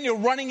not Daniel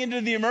running into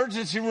the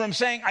emergency room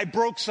saying, I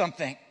broke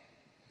something.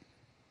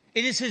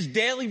 It is his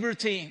daily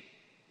routine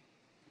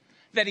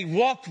that he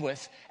walked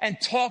with and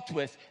talked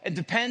with and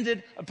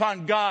depended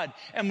upon God.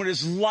 And when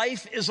his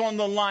life is on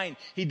the line,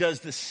 he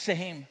does the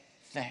same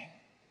thing.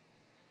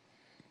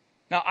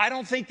 Now, I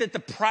don't think that the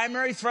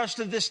primary thrust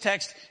of this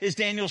text is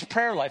Daniel's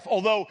prayer life,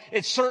 although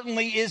it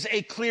certainly is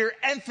a clear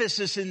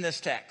emphasis in this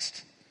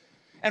text,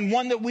 and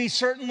one that we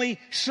certainly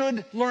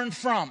should learn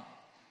from.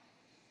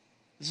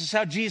 This is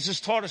how Jesus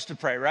taught us to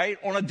pray, right?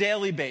 On a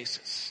daily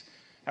basis.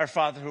 Our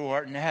Father who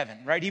art in heaven,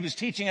 right? He was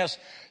teaching us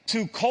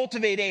to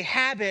cultivate a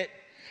habit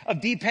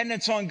of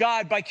dependence on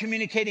God by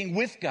communicating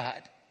with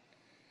God.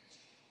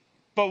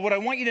 But what I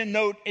want you to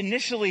note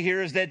initially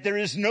here is that there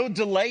is no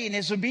delay in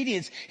his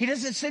obedience. He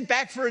doesn't sit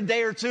back for a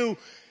day or two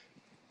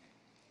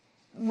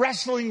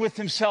wrestling with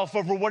himself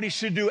over what he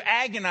should do,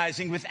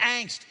 agonizing with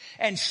angst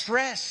and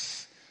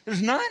stress.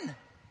 There's none.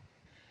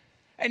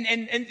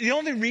 And the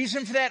only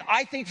reason for that,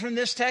 I think, from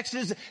this text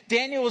is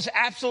Daniel is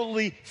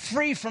absolutely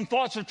free from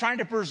thoughts of trying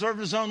to preserve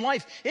his own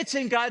life. It's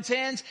in God's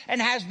hands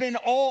and has been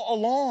all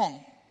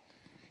along.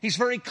 He's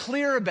very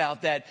clear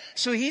about that.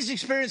 So he's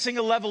experiencing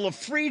a level of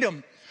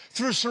freedom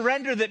through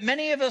surrender that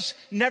many of us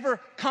never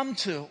come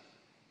to.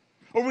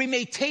 Or we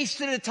may taste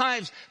it at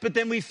times, but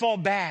then we fall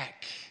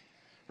back.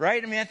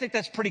 Right? I mean, I think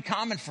that's pretty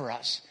common for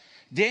us.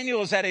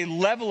 Daniel is at a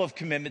level of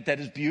commitment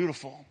that is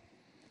beautiful.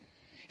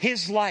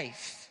 His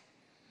life,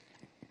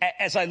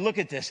 as I look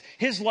at this,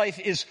 his life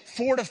is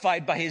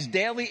fortified by his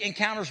daily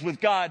encounters with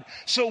God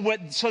so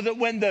that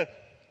when the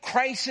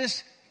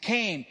crisis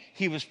came,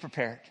 he was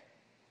prepared.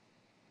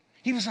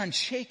 He was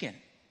unshaken.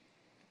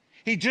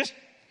 He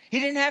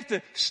didn't have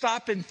to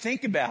stop and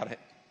think about it.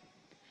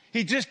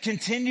 He just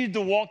continued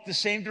to walk the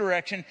same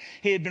direction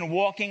he had been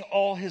walking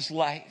all his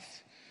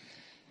life.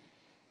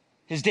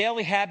 His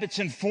daily habits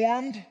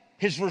informed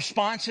his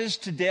responses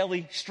to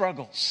daily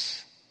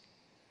struggles.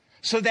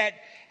 So that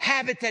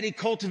habit that he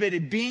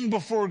cultivated, being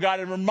before God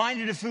and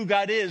reminded of who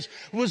God is,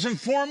 was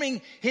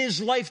informing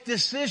his life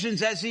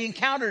decisions as he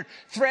encountered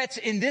threats,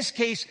 in this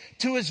case,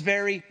 to his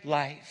very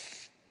life.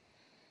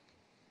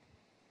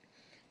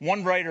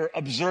 One writer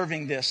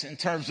observing this in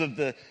terms of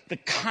the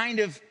kind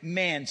of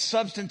man,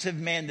 substantive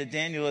man that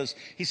Daniel is,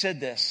 he said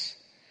this: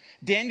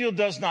 Daniel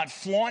does not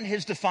flaunt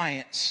his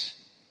defiance,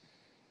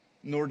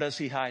 nor does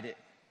he hide it.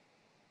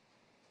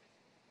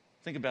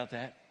 Think about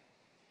that.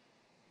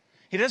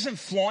 He doesn't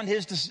flaunt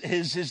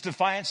his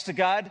defiance to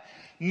God,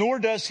 nor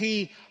does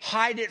he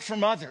hide it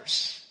from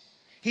others.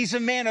 He's a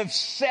man of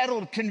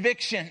settled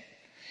conviction.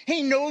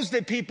 He knows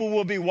that people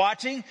will be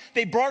watching.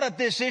 They brought up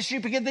this issue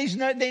because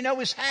they know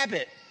his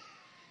habit.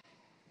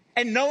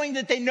 And knowing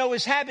that they know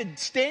his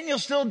habit, Daniel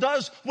still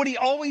does what he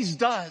always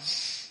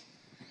does.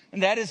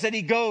 And that is that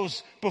he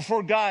goes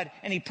before God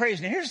and he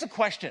prays. Now here's the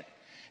question.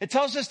 It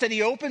tells us that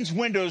he opens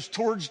windows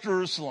towards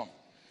Jerusalem,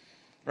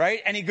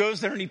 right? And he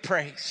goes there and he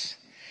prays.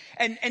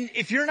 And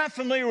if you're not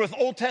familiar with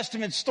Old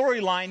Testament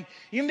storyline,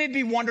 you may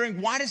be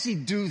wondering, why does he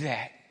do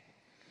that?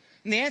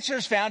 And the answer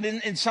is found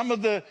in some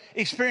of the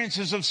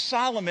experiences of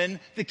Solomon,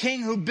 the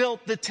king who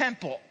built the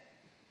temple.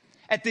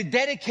 At the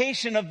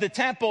dedication of the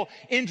temple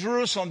in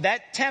Jerusalem,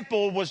 that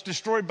temple was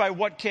destroyed by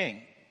what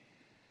king?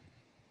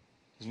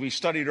 As we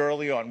studied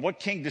early on, what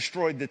king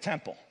destroyed the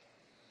temple?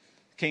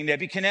 King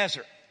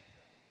Nebuchadnezzar.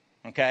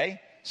 Okay?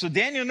 So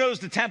Daniel knows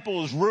the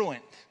temple is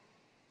ruined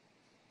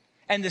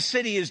and the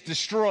city is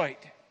destroyed.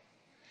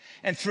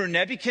 And through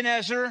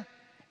Nebuchadnezzar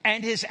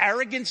and his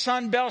arrogant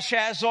son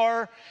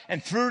Belshazzar,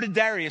 and through to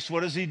Darius,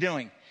 what is he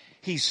doing?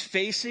 He's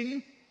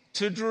facing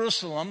to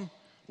Jerusalem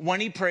when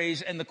he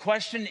prays, and the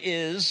question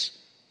is,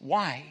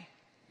 why?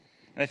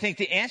 And I think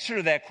the answer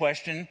to that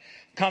question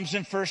comes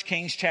in 1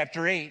 Kings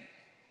chapter 8.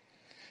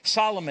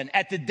 Solomon,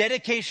 at the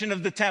dedication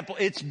of the temple,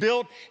 it's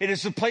built, it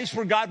is the place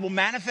where God will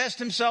manifest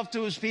himself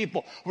to his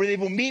people, where they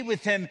will meet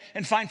with him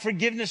and find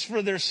forgiveness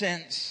for their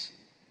sins.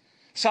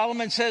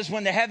 Solomon says,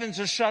 when the heavens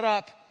are shut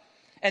up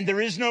and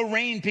there is no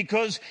rain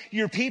because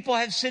your people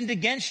have sinned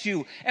against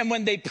you, and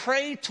when they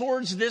pray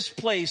towards this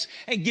place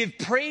and give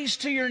praise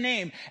to your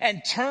name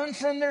and turn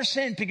from their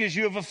sin because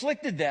you have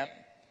afflicted them,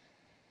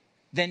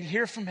 then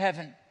hear from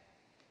heaven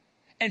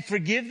and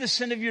forgive the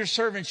sin of your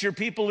servants, your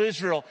people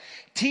Israel.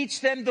 Teach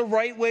them the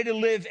right way to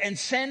live and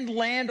send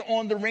land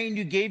on the rain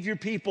you gave your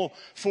people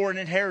for an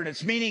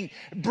inheritance. Meaning,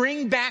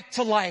 bring back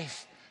to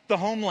life the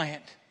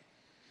homeland.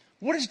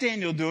 What is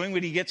Daniel doing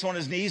when he gets on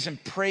his knees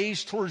and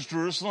prays towards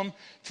Jerusalem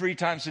 3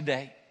 times a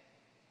day?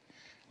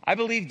 I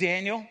believe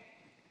Daniel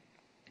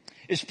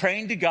is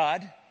praying to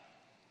God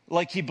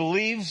like he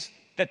believes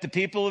that the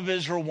people of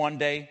Israel one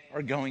day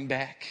are going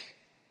back.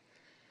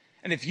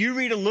 And if you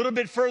read a little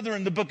bit further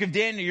in the book of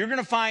Daniel, you're going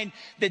to find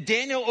that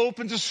Daniel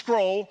opens a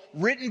scroll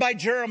written by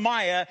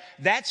Jeremiah.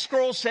 That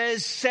scroll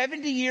says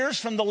 70 years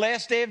from the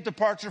last day of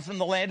departure from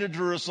the land of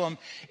Jerusalem,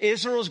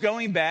 Israel is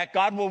going back.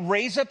 God will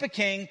raise up a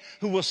king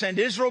who will send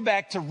Israel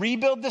back to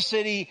rebuild the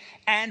city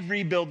and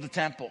rebuild the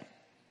temple.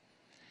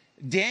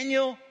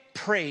 Daniel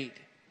prayed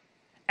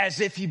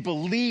as if he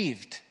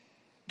believed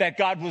that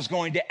God was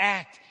going to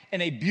act in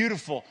a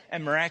beautiful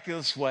and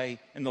miraculous way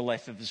in the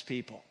life of his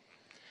people.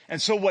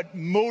 And so what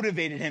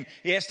motivated him?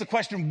 He asked the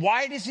question,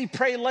 why does he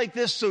pray like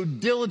this so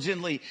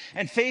diligently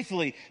and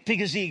faithfully?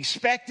 Because he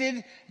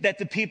expected that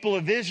the people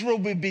of Israel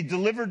would be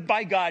delivered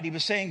by God. He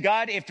was saying,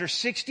 God, after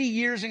 60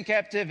 years in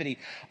captivity,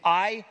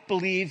 I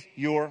believe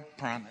your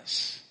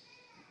promise.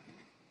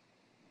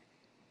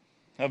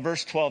 Now,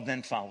 verse 12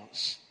 then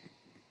follows.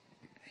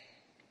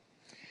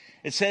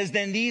 It says,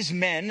 then these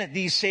men,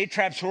 these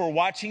satraps who were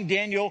watching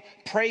Daniel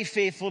pray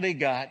faithfully to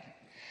God,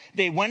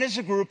 they went as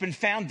a group and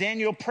found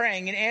Daniel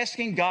praying and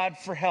asking God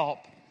for help.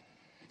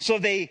 So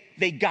they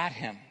got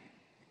him.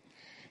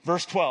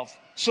 Verse 12.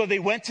 So they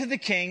went to the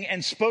king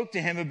and spoke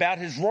to him about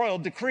his royal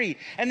decree.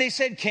 And they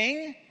said,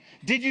 King,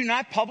 did you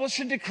not publish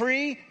a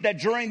decree that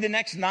during the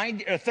next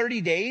 30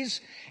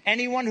 days,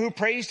 anyone who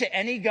prays to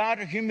any god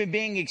or human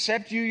being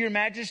except you, your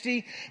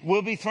majesty,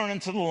 will be thrown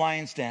into the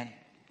lion's den?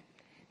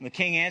 And the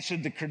king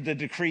answered, the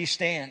decree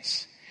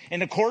stands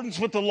in accordance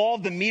with the law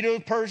of the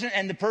Medo-Persian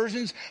and the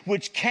Persians,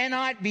 which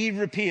cannot be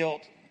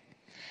repealed.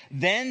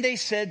 Then they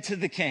said to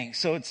the king,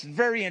 so it's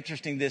very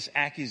interesting, this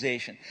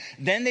accusation.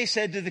 Then they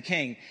said to the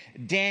king,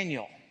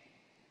 Daniel,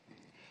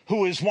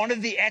 who is one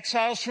of the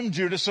exiles from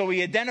Judah, so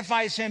he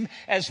identifies him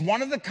as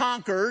one of the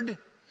conquered,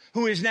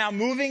 who is now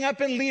moving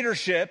up in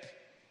leadership,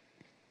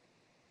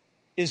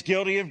 is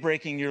guilty of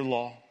breaking your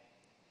law.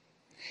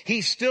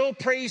 He still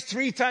prays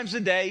 3 times a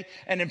day,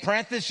 and in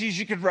parentheses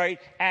you could write,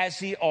 as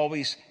he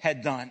always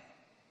had done.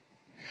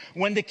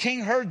 When the king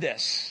heard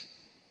this,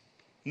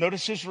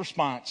 notice his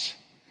response.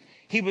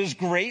 He was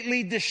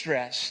greatly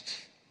distressed,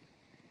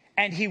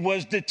 and he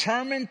was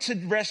determined to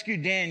rescue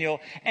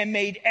Daniel and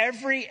made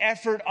every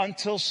effort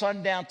until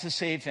sundown to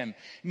save him.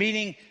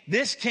 Meaning,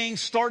 this king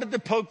started to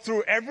poke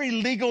through every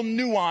legal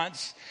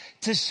nuance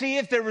to see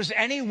if there was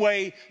any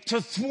way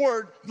to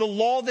thwart the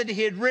law that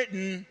he had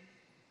written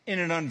in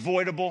an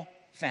unavoidable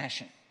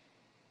fashion.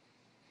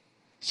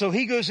 So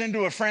he goes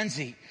into a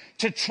frenzy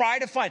to try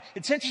to find.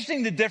 It's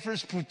interesting the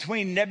difference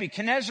between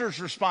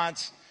Nebuchadnezzar's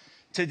response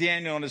to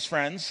Daniel and his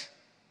friends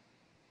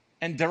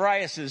and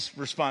Darius'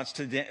 response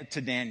to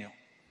Daniel.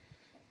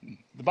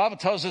 The Bible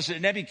tells us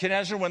that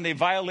Nebuchadnezzar, when they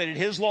violated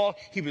his law,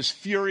 he was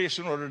furious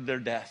and ordered their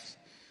death.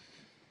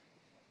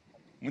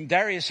 When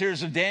Darius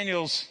hears of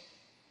Daniel's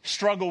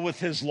struggle with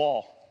his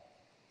law,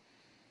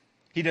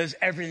 he does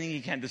everything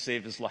he can to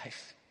save his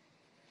life.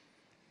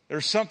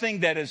 There's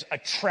something that is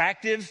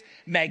attractive,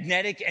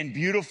 magnetic, and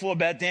beautiful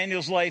about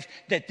Daniel's life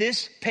that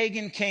this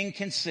pagan king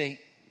can see.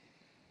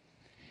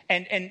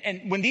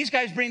 And when these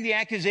guys bring the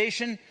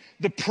accusation,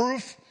 the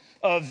proof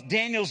of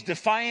Daniel's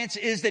defiance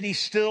is that he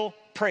still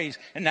prays.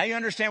 And now you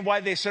understand why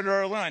they said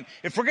early on,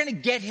 if we're going to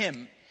get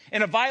him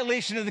in a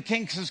violation of the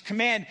king's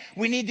command,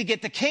 we need to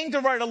get the king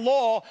to write a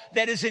law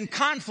that is in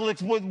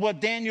conflict with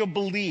what Daniel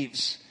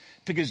believes.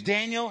 Because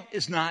Daniel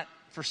is not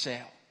for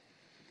sale.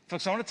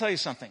 Folks, I want to tell you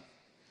something.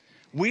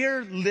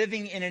 We're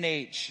living in an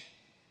age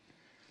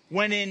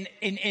when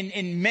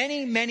in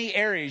many, many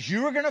areas,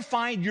 you are going to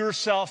find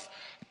yourself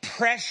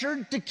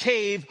pressured to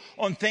cave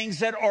on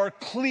things that are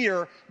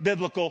clear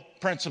biblical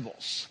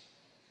principles.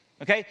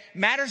 Okay?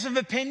 Matters of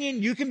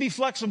opinion, you can be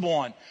flexible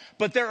on.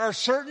 But there are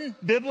certain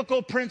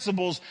biblical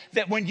principles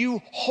that when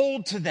you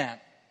hold to them,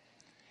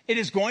 it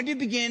is going to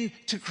begin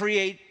to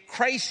create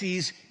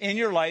crises in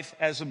your life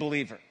as a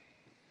believer.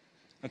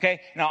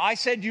 Okay? Now, I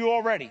said to you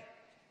already,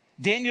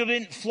 Daniel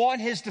didn't flaunt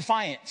his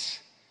defiance,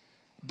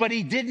 But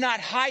he did not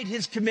hide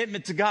his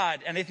commitment to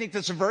God. And I think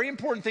that's a very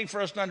important thing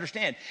for us to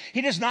understand.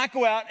 He does not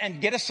go out and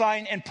get a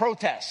sign and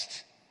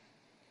protest.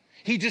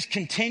 He just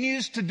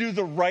continues to do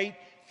the right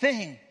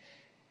thing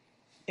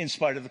in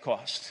spite of the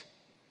cost.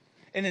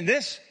 And in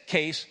this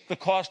case, the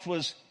cost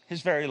was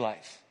his very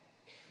life.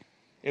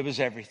 It was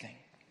everything.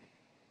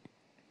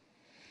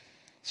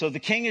 So the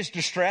king is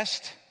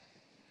distressed.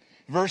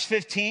 Verse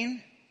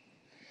 15,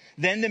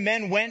 then the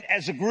men went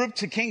as a group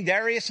to King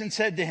Darius and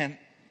said to him,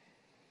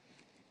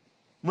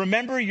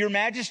 remember, your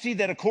majesty,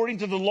 that according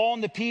to the law in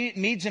the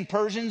Medes and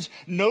Persians,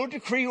 no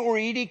decree or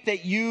edict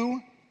that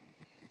you,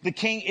 the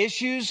king,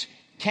 issues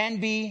can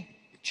be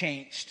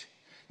changed.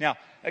 Now,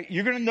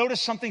 you're going to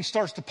notice something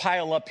starts to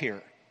pile up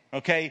here,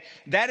 okay?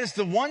 That is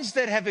the ones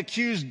that have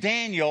accused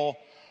Daniel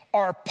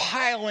are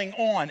piling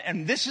on,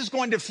 and this is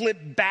going to flip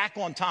back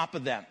on top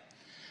of them.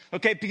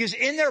 Okay, because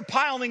in their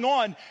piling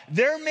on,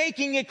 they're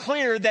making it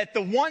clear that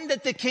the one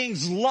that the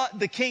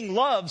king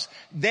loves,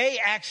 they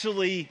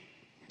actually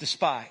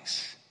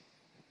despise.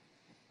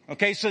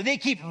 Okay, so they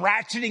keep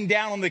ratcheting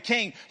down on the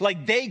king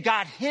like they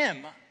got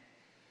him.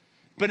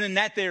 But in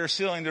that, they are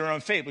sealing their own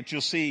fate, which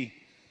you'll see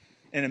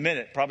in a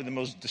minute, probably the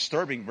most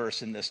disturbing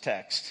verse in this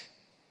text.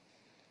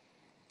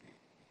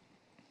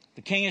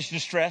 The king is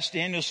distressed.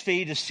 Daniel's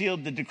fate is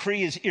sealed. The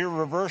decree is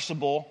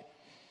irreversible.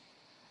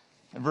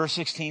 And verse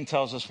 16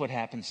 tells us what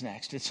happens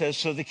next. It says,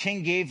 so the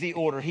king gave the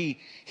order. He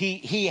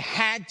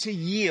had to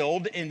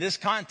yield in this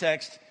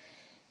context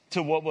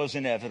to what was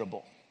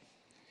inevitable.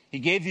 He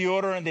gave the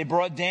order, and they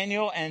brought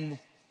Daniel and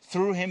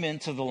threw him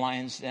into the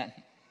lion's den.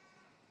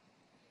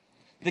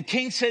 The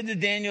king said to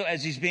Daniel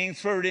as he's being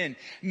thrown in,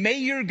 may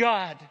your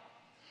God,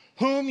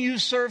 whom you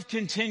serve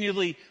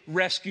continually,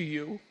 rescue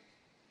you.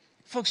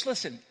 Folks,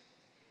 listen.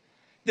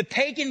 The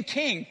pagan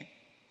king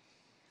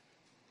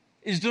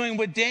is doing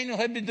what Daniel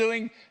had been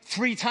doing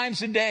 3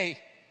 times a day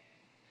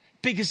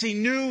because he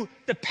knew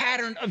the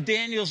pattern of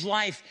Daniel's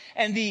life,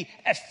 and the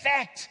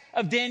effect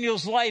of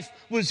Daniel's life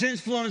was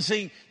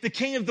influencing the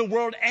king of the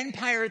world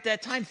empire at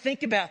that time.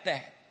 Think about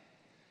that.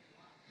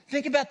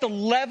 Think about the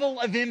level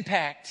of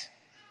impact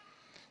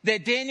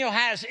that Daniel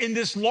has in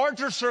this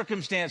larger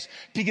circumstance,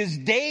 because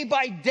day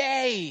by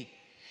day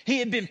he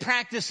had been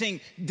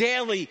practicing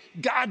daily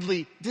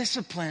godly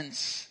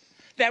disciplines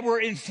that were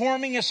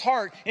informing his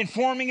heart,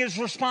 informing his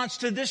response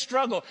to this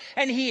struggle.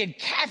 And he had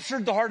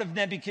captured the heart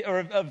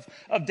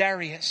of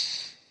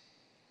Darius.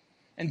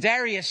 And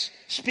Darius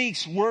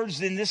speaks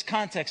words in this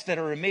context that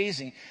are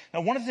amazing.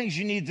 Now, one of the things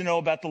you need to know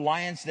about the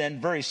lions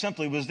then, very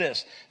simply, was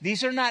this.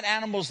 These are not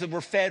animals that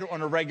were fed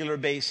on a regular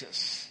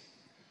basis.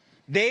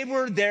 They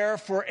were there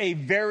for a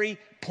very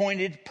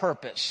pointed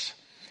purpose.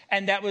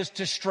 And that was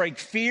to strike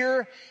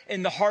fear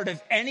in the heart of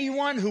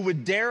anyone who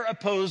would dare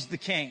oppose the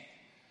king.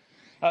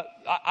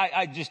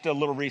 I just did a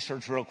little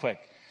research real quick.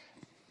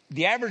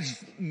 The average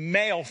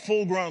male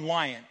full-grown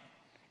lion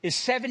is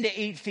 7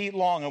 to 8 feet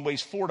long and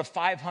weighs 400 to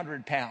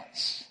 500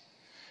 pounds.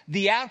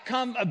 The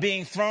outcome of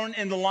being thrown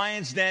in the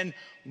lion's den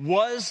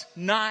was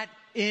not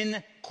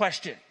in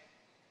question.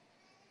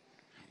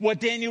 What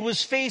Daniel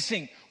was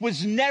facing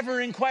was never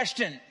in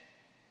question.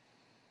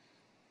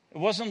 It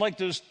wasn't like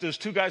those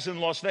 2 guys in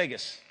Las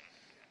Vegas.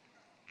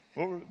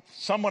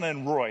 Someone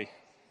and Roy.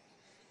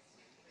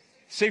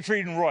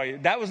 Siegfried and Roy.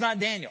 That was not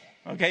Daniel.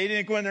 Okay, he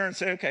didn't go in there and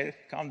say, okay,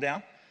 calm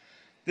down.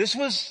 This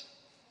was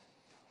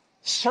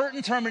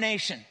certain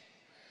termination.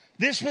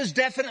 This was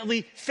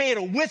definitely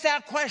fatal,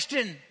 without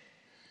question.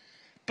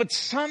 But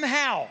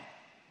somehow,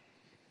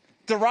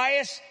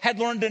 Darius had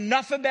learned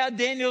enough about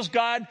Daniel's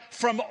God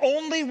from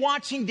only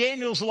watching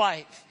Daniel's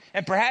life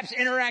and perhaps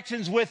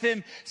interactions with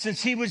him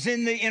since he was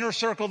in the inner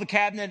circle, the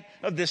cabinet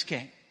of this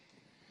king,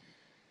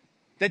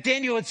 that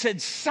Daniel had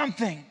said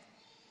something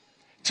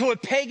to a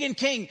pagan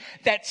king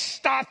that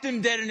stopped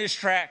him dead in his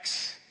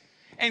tracks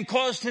and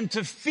caused him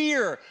to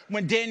fear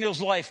when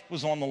Daniel's life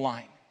was on the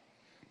line.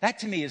 That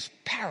to me is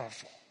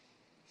powerful.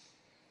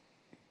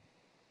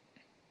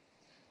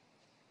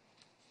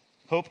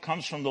 Hope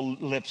comes from the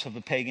lips of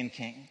a pagan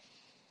king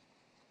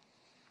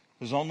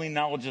whose only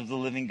knowledge of the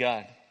living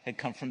God had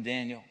come from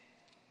Daniel,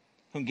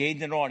 who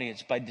gained an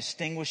audience by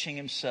distinguishing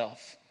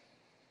himself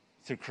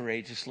through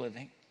courageous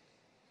living.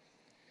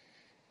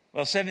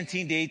 Well,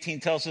 17 to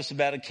 18 tells us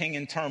about a king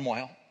in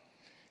turmoil.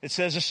 It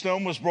says a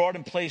stone was brought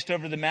and placed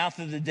over the mouth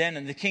of the den,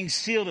 and the king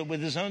sealed it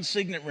with his own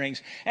signet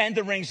rings and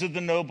the rings of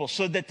the nobles,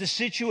 so that the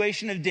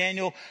situation of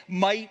Daniel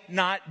might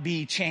not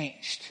be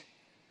changed.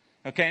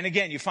 Okay, and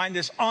again, you find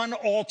this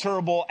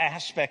unalterable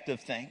aspect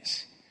of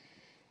things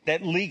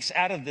that leaks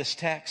out of this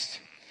text.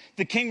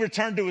 The king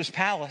returned to his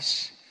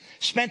palace,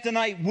 spent the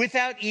night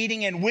without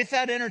eating and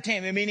without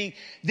entertainment, meaning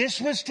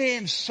this was to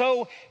him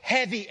so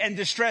heavy and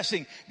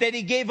distressing that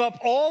he gave up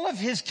all of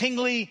his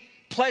kingly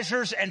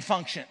pleasures and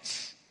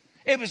functions.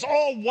 It was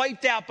all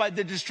wiped out by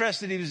the distress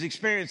that he was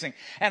experiencing.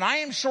 And I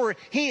am sure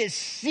he is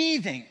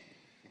seething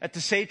at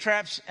the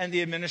satraps and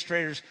the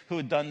administrators who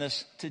had done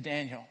this to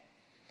Daniel.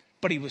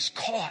 But he was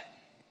caught.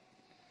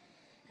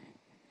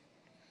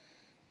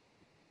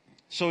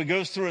 So he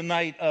goes through a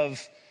night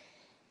of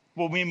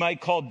what we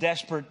might call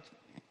desperate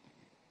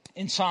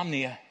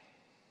insomnia.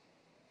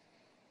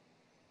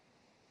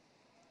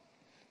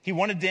 He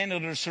wanted Daniel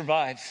to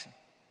survive,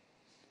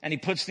 and he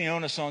puts the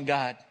onus on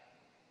God.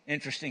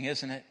 Interesting,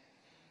 isn't it?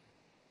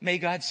 May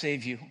God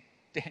save you,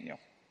 Daniel.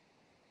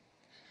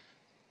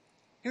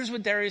 Here's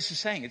what Darius is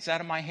saying. It's out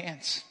of my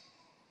hands.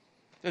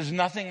 There's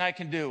nothing I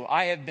can do.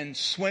 I have been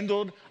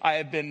swindled. I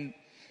have been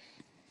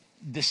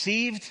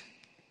deceived.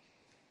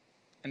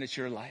 And it's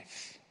your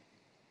life.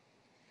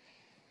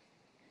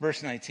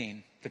 Verse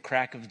 19, the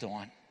crack of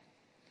dawn.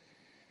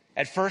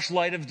 At first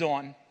light of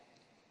dawn,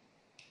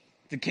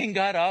 the king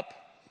got up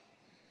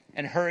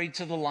and hurried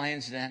to the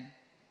lion's den.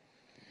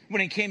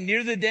 When he came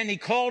near the den, he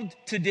called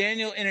to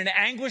Daniel in an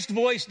anguished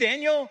voice,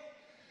 Daniel,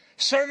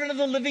 servant of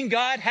the living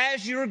God,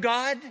 has your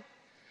God,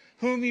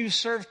 whom you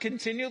serve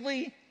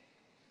continually,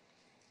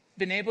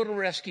 been able to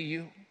rescue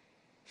you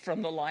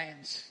from the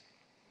lions?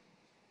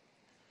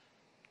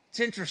 It's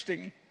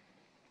interesting.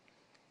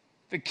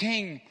 The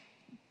king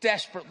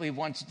desperately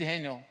wants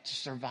Daniel to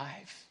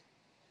survive.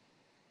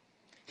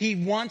 He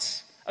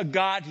wants a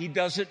God he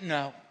doesn't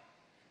know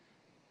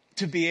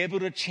to be able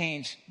to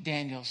change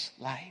Daniel's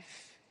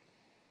life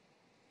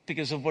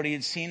because of what he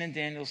had seen in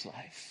Daniel's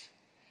life.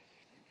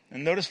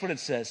 And notice what it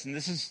says, and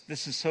this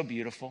is so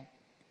beautiful.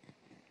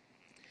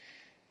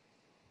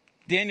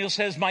 Daniel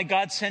says, my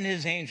God sent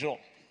his angel.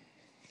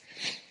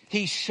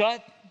 He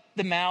shut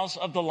the mouths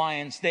of the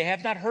lions. They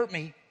have not hurt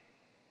me,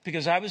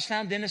 because I was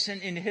found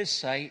innocent in his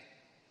sight,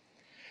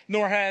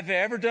 nor have I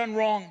ever done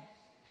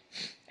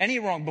any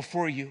wrong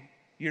before you,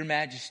 your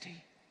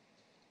majesty.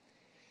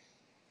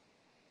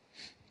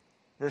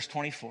 Verse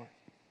 24,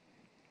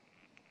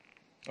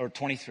 or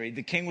 23,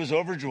 the king was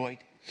overjoyed.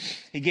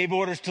 He gave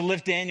orders to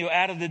lift Daniel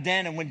out of the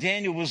den, and when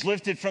Daniel was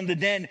lifted from the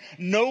den,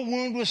 no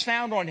wound was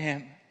found on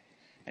him.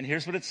 And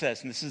here's what it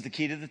says, and this is the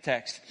key to the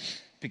text,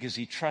 because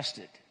he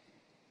trusted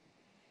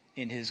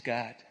in his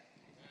God.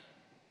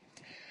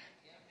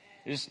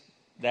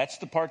 That's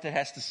the part that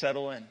has to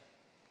settle in.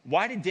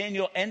 Why did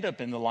Daniel end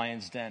up in the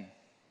lion's den?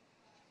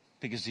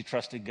 Because he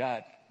trusted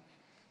God.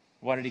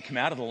 Why did he come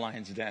out of the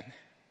lion's den?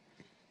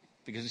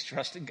 Because he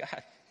trusted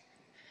God.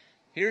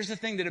 Here's the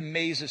thing that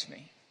amazes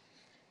me.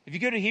 If you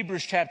go to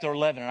Hebrews chapter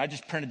 11, and I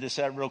just printed this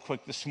out real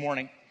quick this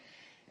morning,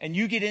 and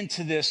you get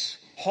into this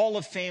hall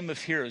of fame of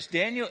heroes.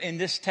 Daniel in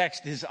this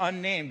text is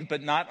unnamed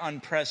but not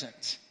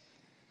unpresent.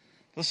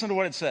 Listen to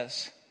what it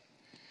says.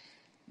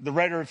 The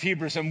writer of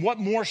Hebrews, and what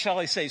more shall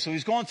I say? So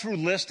he's going through a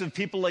list of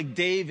people like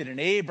David and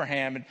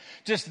Abraham and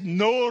just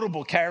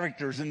notable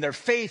characters and their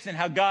faith and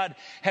how God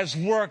has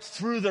worked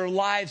through their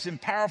lives in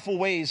powerful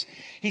ways.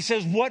 He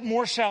says, what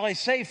more shall I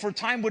say? For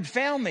time would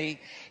fail me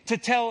to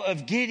tell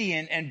of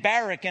Gideon and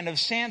Barak and of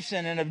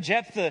Samson and of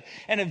Jephthah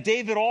and of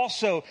David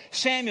also,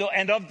 Samuel,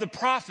 and of the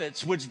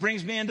prophets, which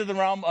brings me into the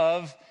realm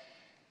of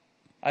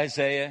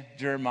Isaiah,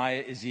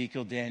 Jeremiah,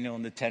 Ezekiel, Daniel,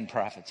 and the 10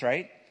 prophets,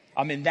 right?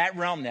 I'm in that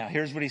realm now.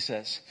 Here's what he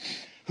says.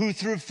 Who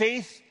through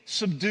faith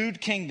subdued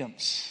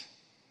kingdoms,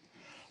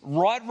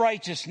 wrought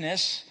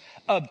righteousness,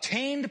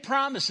 obtained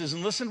promises,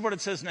 and listen to what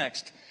it says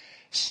next,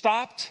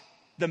 stopped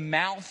the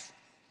mouth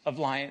of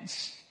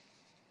lions.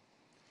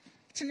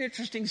 It's an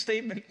interesting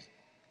statement.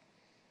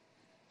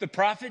 The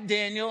prophet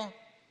Daniel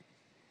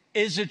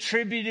is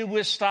attributed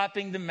with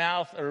stopping the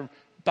mouth or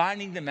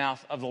binding the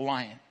mouth of the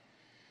lion.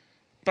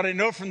 But I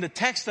know from the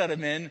text that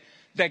I'm in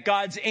that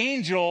God's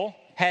angel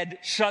had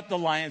shut the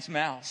lion's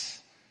mouths.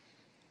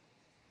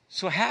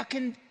 So how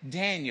can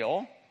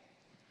Daniel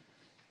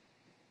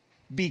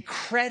be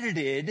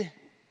credited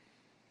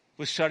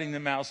with shutting the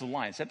mouths of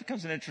lions? That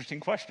becomes an interesting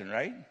question,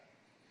 right?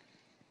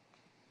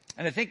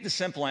 And I think the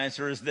simple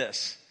answer is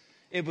this.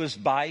 It was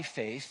by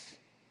faith.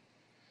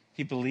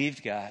 He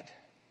believed God.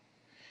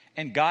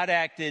 And God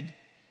acted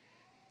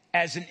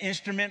as an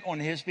instrument on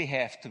his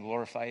behalf to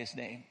glorify his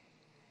name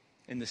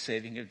in the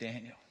saving of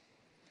Daniel.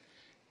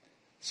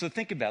 So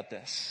think about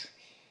this.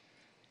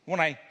 When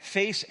I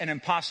face an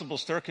impossible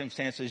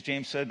circumstance, as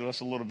James said to us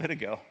a little bit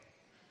ago,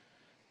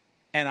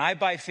 and I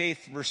by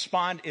faith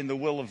respond in the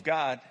will of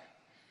God,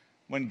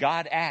 when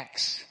God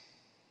acts,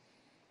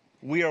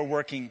 we are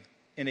working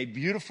in a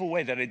beautiful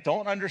way that I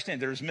don't understand.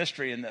 There's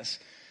mystery in this,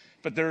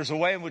 but there's a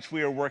way in which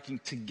we are working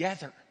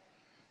together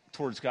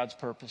towards God's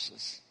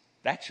purposes.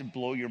 That should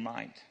blow your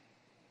mind,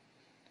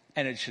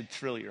 and it should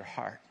thrill your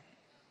heart.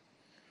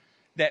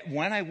 That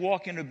when I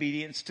walk in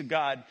obedience to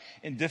God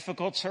in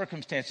difficult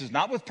circumstances,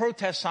 not with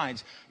protest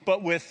signs,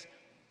 but with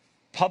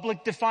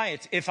public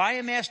defiance, if I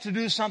am asked to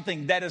do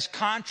something that is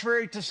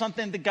contrary to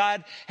something that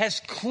God has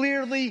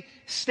clearly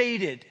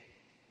stated,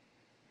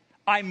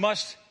 I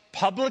must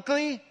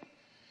publicly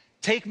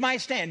take my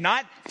stand,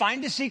 not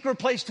find a secret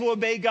place to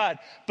obey God,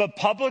 but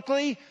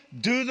publicly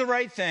do the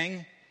right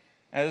thing.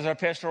 As our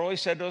pastor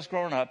always said to us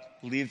growing up,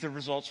 leave the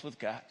results with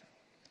God.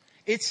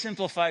 It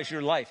simplifies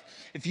your life.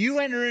 If you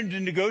enter into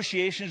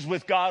negotiations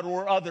with God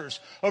or others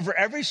over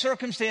every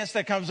circumstance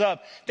that comes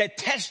up that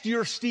tests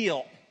your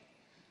steel,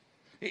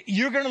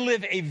 you're going to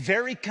live a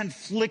very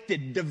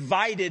conflicted,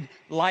 divided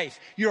life.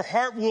 Your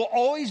heart will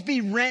always be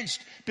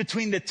wrenched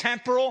between the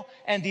temporal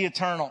and the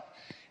eternal.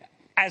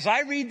 As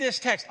I read this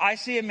text, I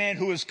see a man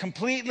who is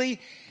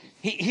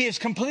he has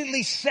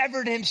completely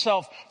severed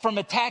himself from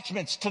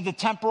attachments to the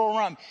temporal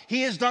realm.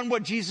 He has done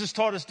what Jesus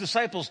taught his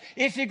disciples.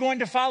 If you're going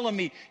to follow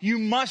me, you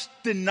must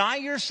deny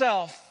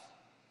yourself.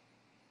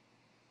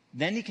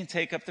 Then you can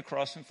take up the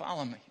cross and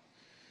follow me.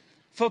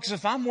 Folks,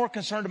 if I'm more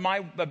concerned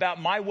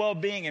about my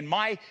well-being and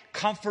my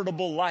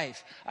comfortable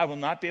life, I will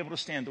not be able to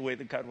stand the way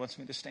that God wants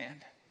me to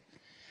stand.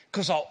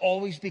 Because I'll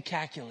always be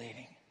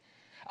calculating.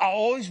 I'll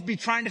always be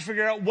trying to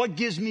figure out what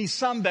gives me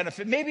some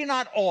benefit. Maybe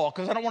not all,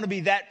 because I don't want to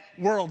be that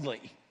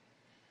worldly.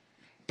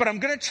 But I'm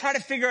going to try to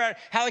figure out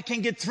how I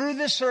can get through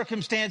this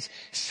circumstance,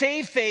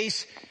 save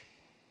face,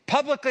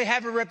 publicly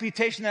have a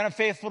reputation that I'm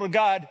faithful to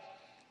God,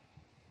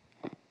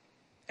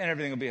 and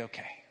everything will be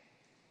okay.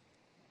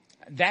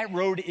 That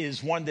road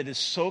is one that is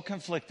so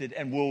conflicted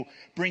and will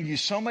bring you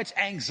so much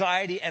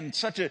anxiety and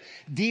such a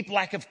deep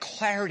lack of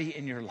clarity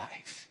in your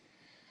life.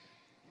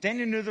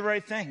 Daniel knew the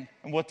right thing.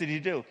 And what did he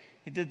do?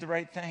 He did the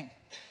right thing.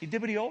 He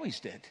did what he always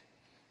did.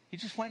 He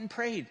just went and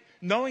prayed,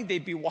 knowing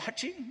they'd be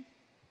watching,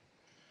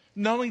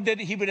 knowing that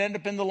he would end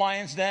up in the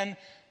lion's den,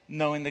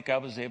 knowing that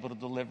God was able to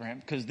deliver him.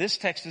 Because this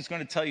text is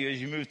going to tell you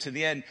as you move to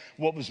the end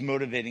what was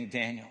motivating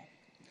Daniel.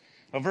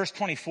 Well, verse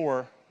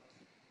 24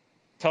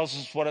 tells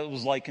us what it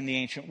was like in the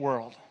ancient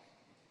world.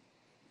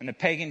 In a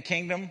pagan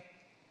kingdom,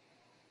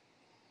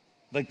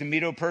 like the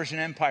Medo-Persian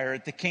Empire,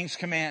 at the king's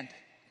command,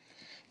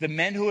 the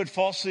men who had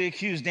falsely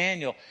accused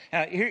Daniel.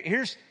 Now,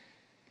 here's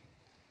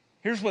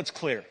what's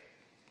clear.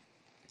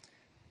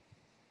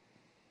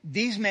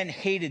 These men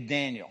hated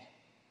Daniel.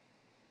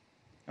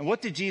 And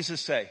what did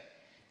Jesus say?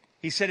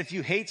 He said, if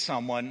you hate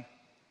someone,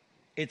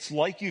 it's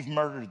like you've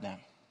murdered them.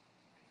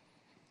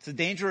 It's the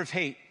danger of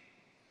hate.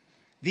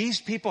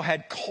 These people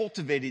had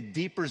cultivated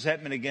deep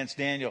resentment against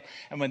Daniel.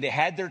 And when they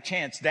had their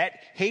chance, that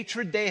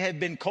hatred they had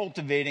been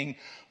cultivating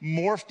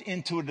morphed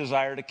into a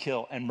desire to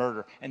kill and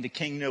murder. And the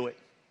king knew it.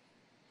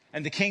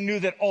 And the king knew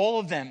that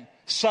all of them,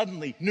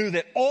 suddenly knew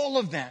that all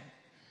of them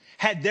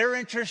had their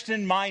interest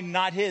in mind,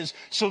 not his.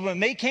 So when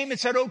they came and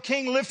said, "Oh,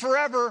 king, live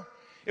forever,"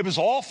 it was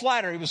all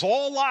flattery. It was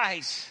all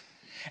lies.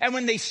 And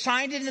when they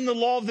signed it in the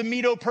law of the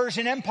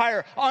Medo-Persian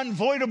Empire,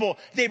 unvoidable,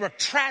 they were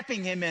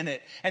trapping him in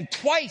it. And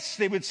twice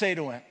they would say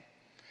to him,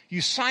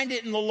 "You signed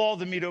it in the law of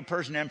the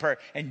Medo-Persian Empire,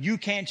 and you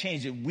can't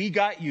change it. We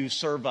got you,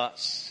 serve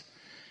us."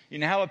 You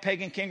know how a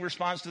pagan king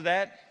responds to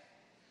that?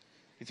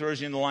 He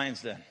throws you in the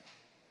lion's den.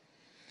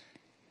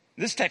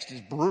 This text is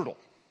brutal.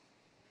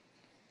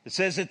 It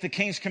says that the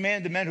king's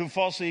command, the men who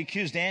falsely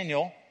accused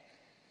Daniel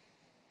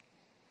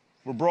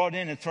were brought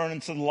in and thrown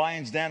into the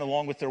lion's den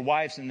along with their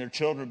wives and their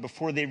children.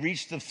 Before they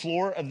reached the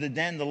floor of the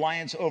den, the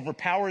lions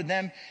overpowered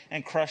them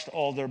and crushed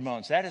all their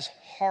bones. That is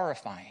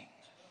horrifying.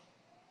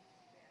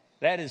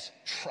 That is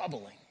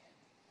troubling.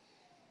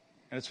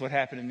 And it's what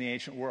happened in the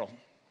ancient world.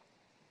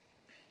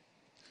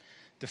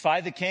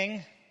 Defy the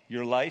king,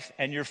 your life,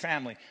 and your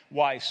family.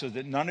 Why? So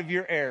that none of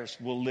your heirs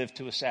will live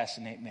to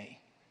assassinate me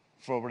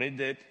for what they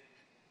did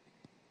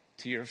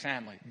to your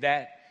family.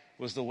 That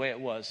was the way it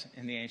was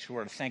in the ancient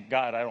world. Thank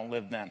God I don't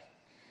live then.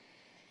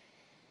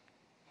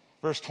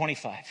 Verse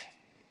 25.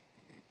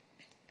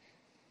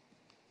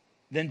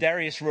 Then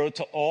Darius wrote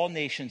to all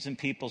nations and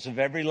peoples of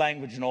every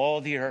language in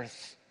all the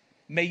earth,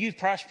 "May you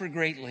prosper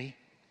greatly.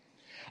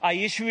 I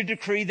issue a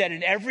decree that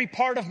in every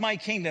part of my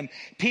kingdom,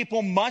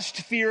 people must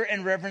fear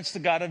and reverence the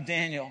God of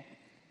Daniel.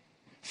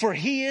 For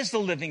he is the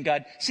living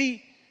God."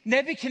 See,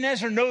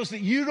 Nebuchadnezzar knows that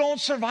you don't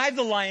survive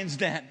the lion's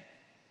den.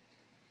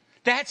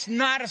 That's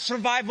not a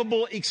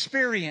survivable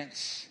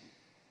experience.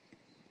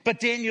 But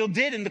Daniel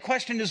did, and the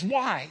question is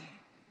why?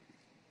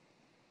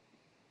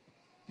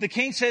 The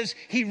king says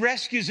he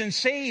rescues and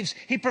saves.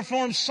 He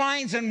performs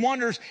signs and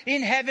wonders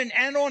in heaven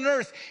and on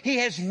earth. He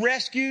has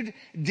rescued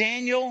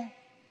Daniel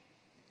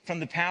from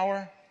the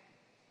power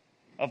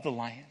of the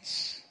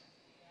lions.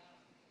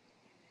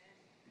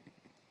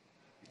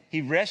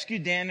 He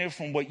rescued Daniel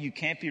from what you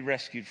can't be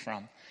rescued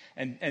from.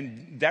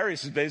 And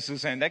Darius is basically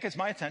saying, that gets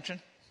my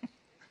attention.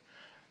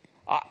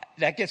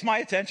 That gets my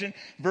attention.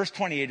 Verse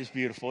 28 is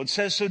beautiful. It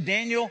says, so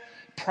Daniel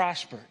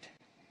prospered.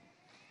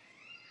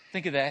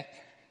 Think of that.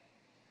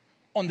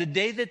 On the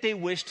day that they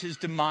wished his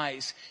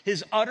demise,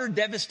 his utter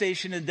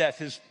devastation and death,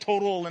 his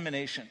total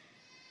elimination,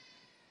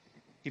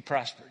 he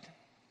prospered.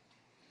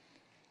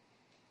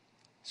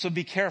 So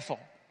be careful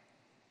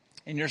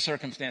in your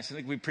circumstance. I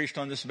think we preached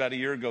on this about a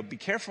year ago. Be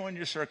careful in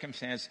your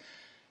circumstance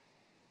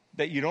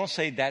that you don't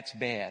say that's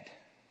bad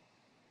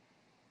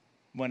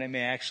when it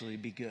may actually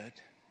be good.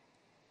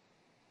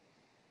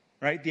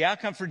 Right? The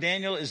outcome for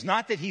Daniel is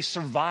not that he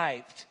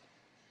survived.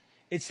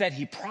 It's that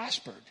he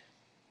prospered.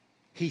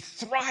 He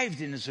thrived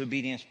in his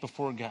obedience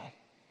before God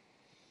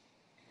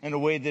in a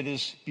way that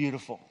is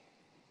beautiful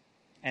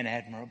and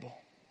admirable.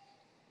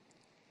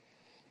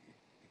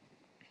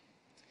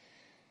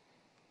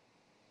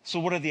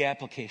 So what are the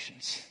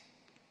applications?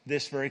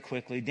 This very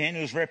quickly.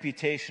 Daniel's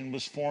reputation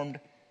was formed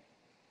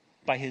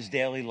by his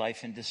daily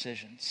life and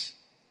decisions.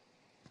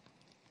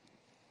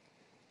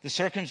 The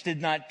circumstance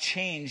did not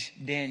change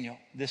Daniel,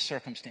 this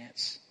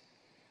circumstance,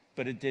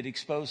 but it did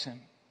expose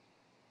him.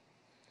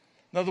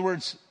 In other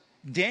words,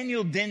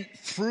 Daniel didn't,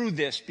 through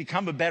this,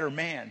 become a better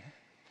man.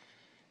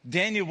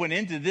 Daniel went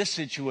into this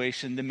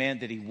situation the man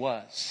that he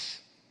was.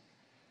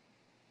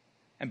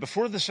 And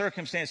before the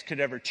circumstance could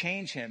ever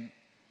change him,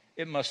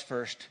 it must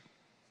first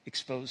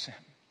expose him.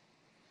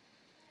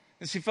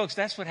 And see, folks,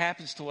 that's what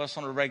happens to us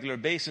on a regular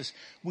basis.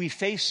 We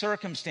face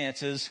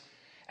circumstances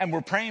and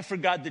we're praying for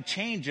God to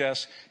change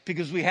us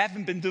because we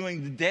haven't been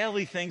doing the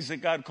daily things that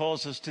God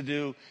calls us to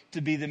do to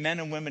be the men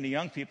and women and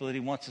young people that he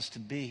wants us to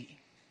be.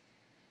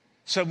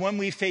 So when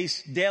we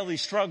face daily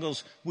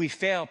struggles, we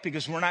fail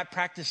because we're not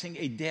practicing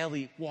a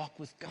daily walk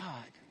with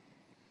God.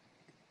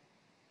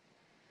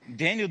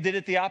 Daniel did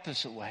it the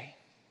opposite way.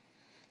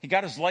 He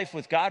got his life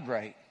with God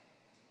right.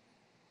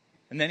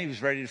 And then he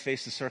was ready to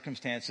face the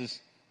circumstances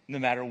no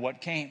matter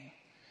what came.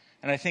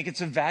 And I think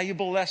it's a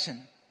valuable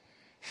lesson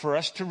for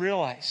us to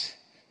realize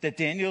that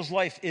Daniel's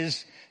life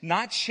is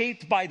not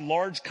shaped by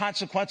large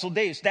consequential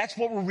days. That's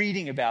what we're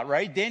reading about,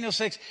 right? Daniel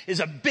 6 is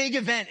a big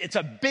event. It's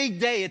a big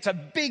day. It's a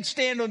big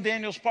stand on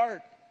Daniel's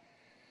part.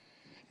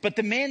 But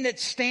the man that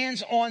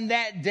stands on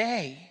that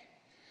day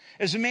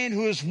is a man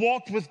who has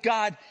walked with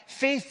God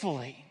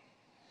faithfully.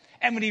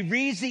 And when he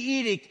reads the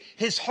edict,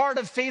 his heart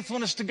of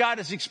faithfulness to God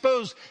is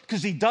exposed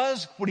because he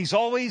does what he's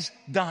always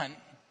done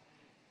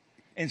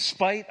in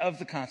spite of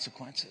the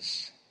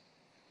consequences.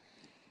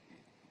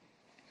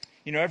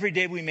 You know, every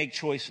day we make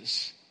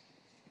choices.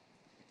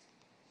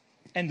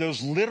 And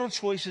those little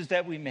choices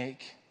that we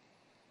make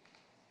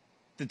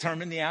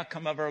determine the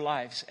outcome of our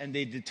lives. And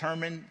they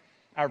determine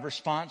our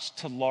response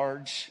to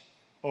large,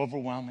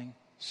 overwhelming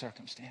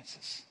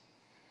circumstances.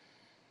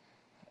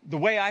 The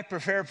way I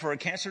prepare for a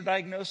cancer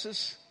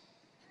diagnosis,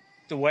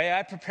 the way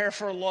I prepare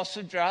for a loss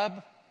of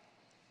job,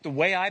 the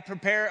way I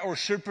prepare or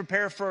should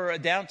prepare for a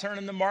downturn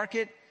in the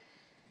market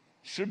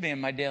should be in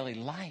my daily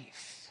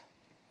life.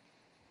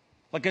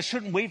 Like I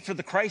shouldn't wait for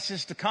the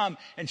crisis to come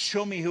and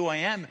show me who I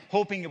am,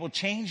 hoping it will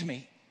change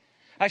me.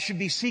 I should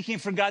be seeking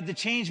for God to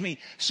change me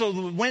so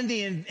that when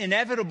the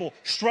inevitable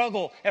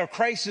struggle or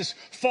crisis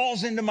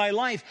falls into my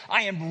life,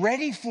 I am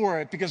ready for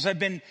it because I've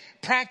been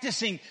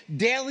practicing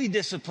daily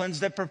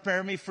disciplines that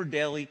prepare me for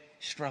daily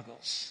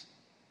struggles.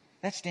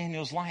 That's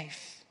Daniel's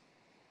life.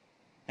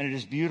 And it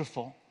is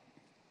beautiful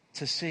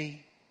to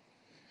see.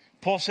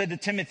 Paul said to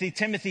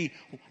Timothy,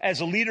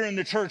 as a leader in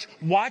the church,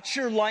 watch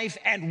your life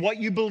and what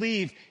you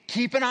believe.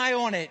 Keep an eye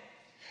on it.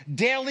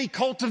 Daily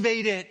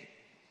cultivate it.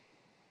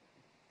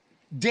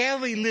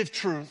 Daily live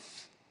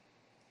truth.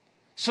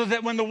 So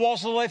that when the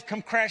walls of life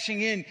come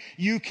crashing in,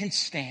 you can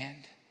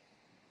stand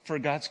for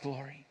God's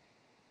glory.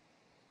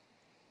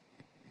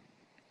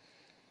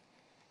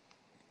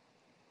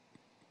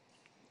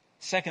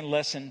 Second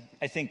lesson,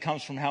 I think,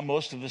 comes from how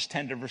most of us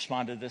tend to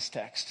respond to this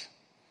text.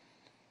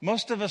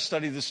 Most of us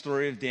study the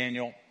story of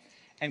Daniel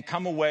and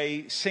come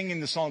away singing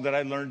the song that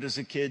I learned as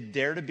a kid,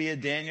 Dare to be a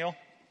Daniel,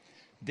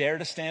 dare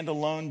to stand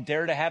alone,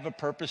 dare to have a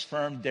purpose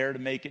firm, dare to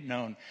make it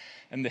known.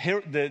 And the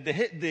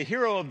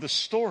hero of the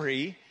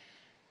story,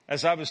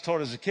 as I was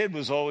taught as a kid,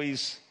 was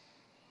always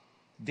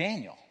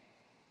Daniel.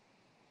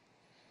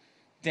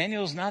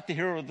 Daniel is not the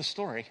hero of the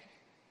story.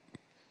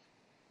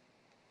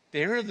 The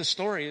hero of the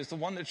story is the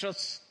one that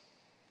shuts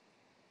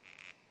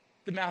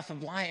the mouth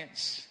of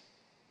lions.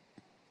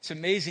 It's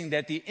amazing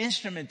that the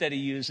instrument that he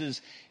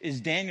uses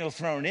is Daniel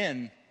thrown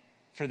in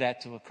for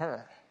that to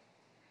occur.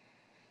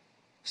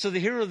 So the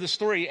hero of the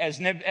story, as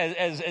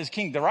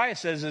King Darius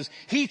says, is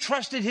he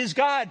trusted his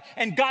God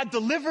and God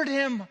delivered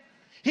him.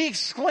 He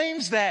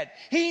exclaims that.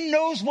 He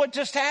knows what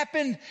just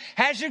happened.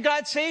 Has your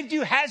God saved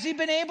you? Has he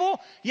been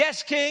able?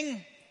 Yes,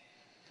 King.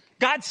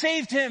 God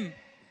saved him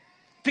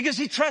because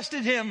he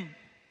trusted him.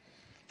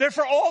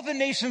 Therefore, all the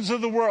nations of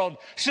the world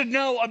should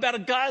know about a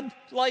God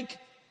like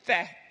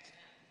that.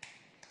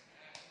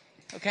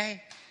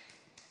 Okay?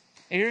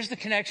 And here's the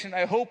connection.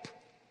 I hope,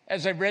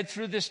 as I read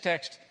through this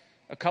text,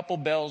 a couple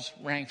bells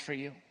rang for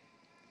you.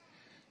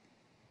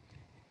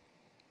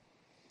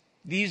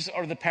 These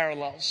are the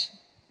parallels.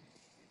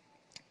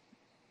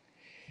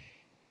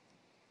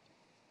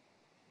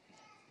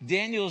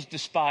 Daniel is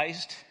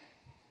despised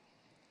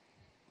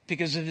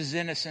because of his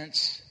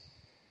innocence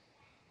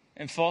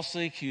and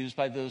falsely accused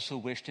by those who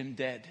wished him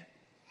dead.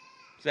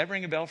 Does that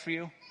ring a bell for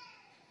you?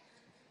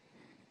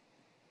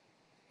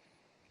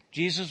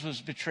 Jesus was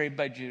betrayed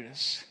by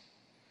Judas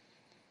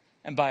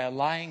and by a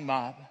lying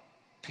mob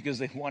because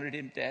they wanted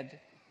him dead.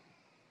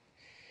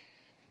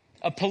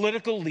 A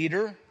political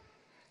leader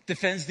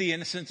defends the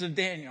innocence of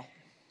Daniel.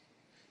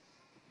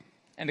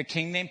 And a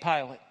king named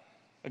Pilate,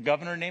 a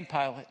governor named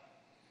Pilate,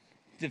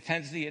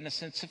 defends the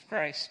innocence of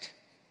Christ.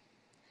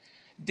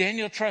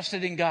 Daniel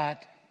trusted in God.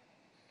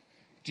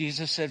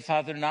 Jesus said,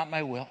 Father, not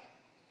my will,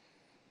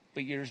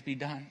 but yours be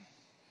done.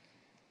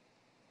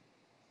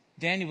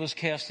 Daniel was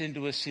cast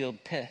into a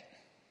sealed pit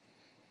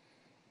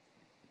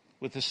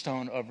with a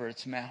stone over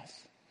its mouth.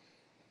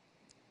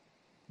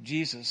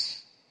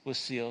 Jesus was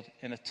sealed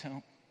in a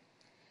tomb.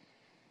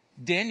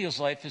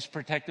 Daniel's life is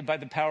protected by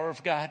the power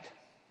of God.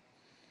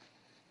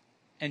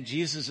 And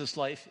Jesus'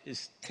 life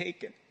is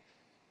taken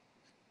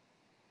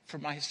for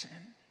my sin.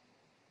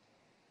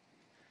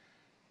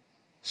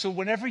 So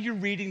whenever you're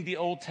reading the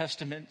Old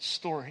Testament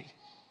story,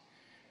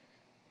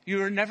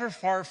 you are never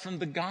far from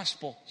the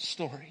gospel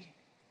story.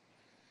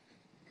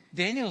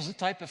 Daniel is a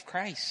type of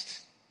Christ.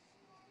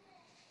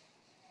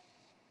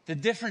 The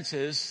difference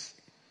is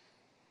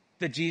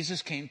that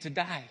Jesus came to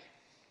die.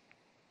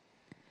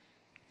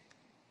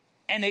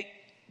 And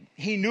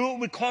he knew it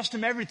would cost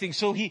him everything.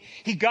 So he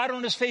got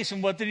on his face,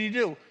 and what did he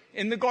do?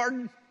 In the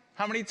garden,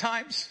 how many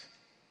times?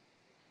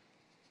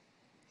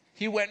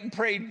 He went and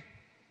prayed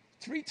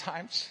 3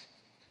 times.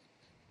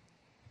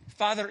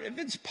 Father, if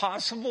it's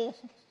possible,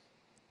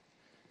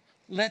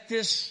 let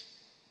this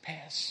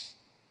pass.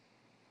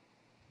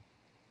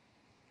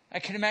 I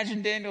can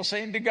imagine Daniel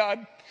saying to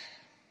God,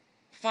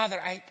 Father,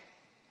 I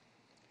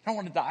don't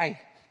want to die.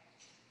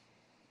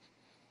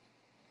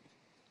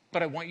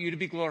 But I want you to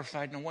be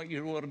glorified, and I want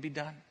your will to be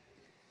done.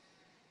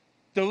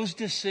 Those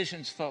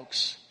decisions,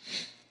 folks,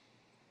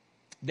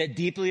 that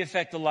deeply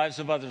affect the lives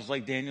of others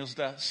like Daniel's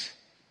does,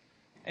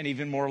 and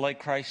even more like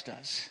Christ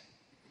does,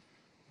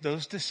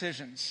 those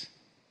decisions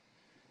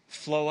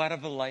flow out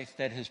of a life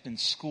that has been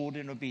schooled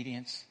in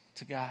obedience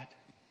to God.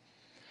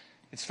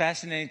 It's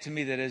fascinating to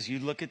me that as you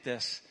look at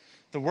this,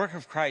 the work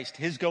of Christ,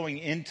 his going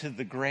into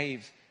the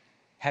grave,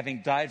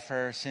 having died for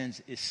our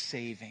sins, is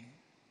saving.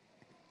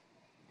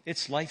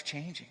 It's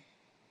life-changing.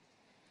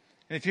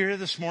 And if you're here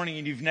this morning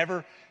and you've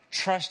never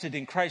trusted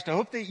in Christ, I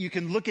hope that you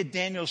can look at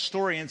Daniel's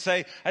story and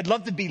say, I'd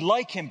love to be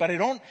like him, but I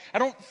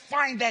don't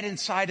find that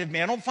inside of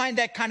me. I don't find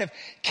that kind of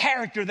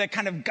character, that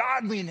kind of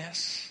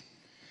godliness.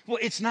 Well,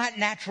 it's not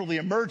naturally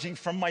emerging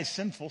from my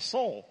sinful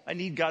soul. I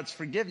need God's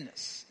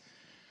forgiveness.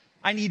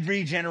 I need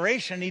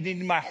regeneration. I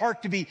need my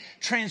heart to be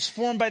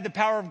transformed by the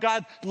power of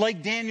God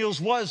like Daniel's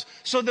was,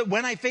 so that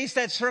when I face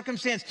that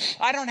circumstance,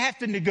 I don't have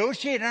to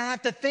negotiate. I don't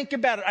have to think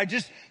about it. I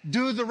just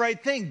do the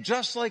right thing,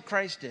 just like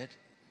Christ did,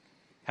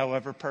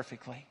 however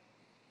perfectly.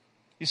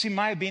 You see,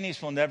 my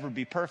obedience will never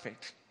be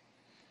perfect.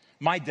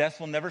 My death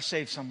will never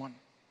save someone,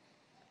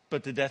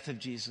 but the death of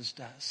Jesus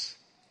does.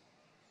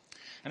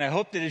 And I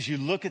hope that as you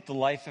look at the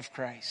life of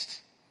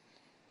Christ,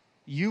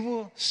 you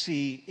will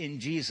see in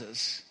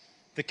Jesus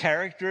the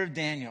character of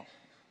Daniel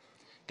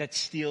that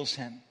steals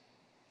him.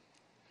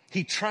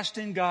 He trusts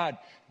in God,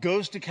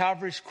 goes to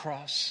Calvary's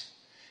cross,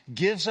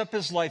 gives up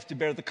his life to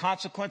bear the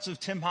consequence of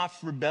Tim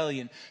Hoff's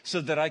rebellion so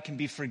that I can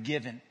be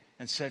forgiven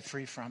and set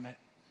free from it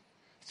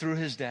through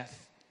his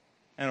death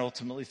and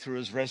ultimately through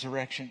his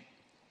resurrection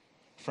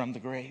from the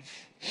grave.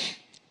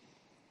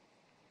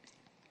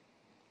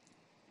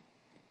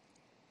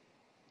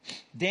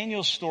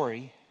 Daniel's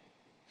story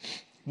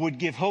would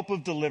give hope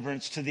of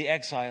deliverance to the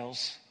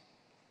exiles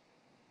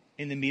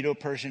in the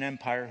Medo-Persian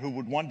Empire who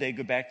would one day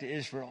go back to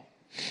Israel.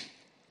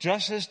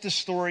 Just as the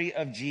story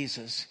of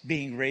Jesus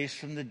being raised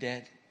from the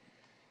dead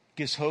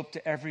gives hope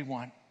to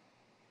everyone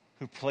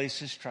who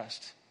places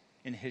trust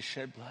in his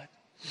shed blood.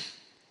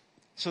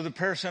 So the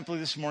prayer simply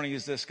this morning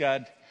is this: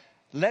 God,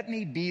 let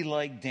me be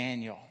like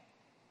Daniel,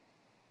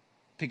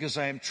 because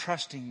I am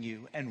trusting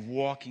you and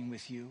walking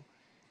with you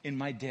in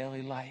my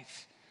daily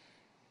life.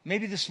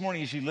 Maybe this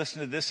morning as you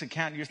listen to this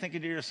account, you're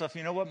thinking to yourself,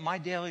 you know what, my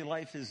daily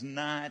life is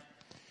not,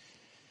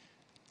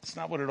 it's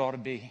not what it ought to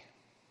be.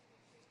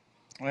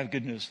 I have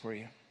good news for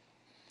you.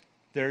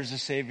 There's a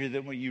Savior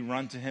that when you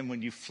run to him,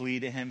 when you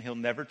flee to him, he'll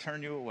never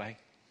turn you away.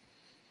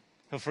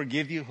 He'll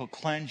forgive you, he'll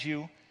cleanse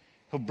you,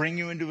 he'll bring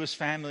you into his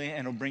family,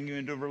 and he'll bring you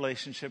into a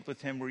relationship with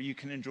him where you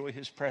can enjoy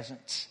his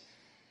presence,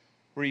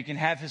 where you can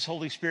have his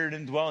Holy Spirit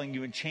indwelling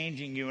you and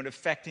changing you and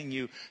affecting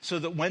you, so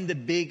that when the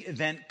big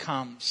event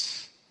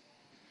comes,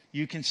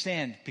 you can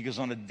stand, because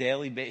on a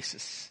daily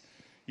basis,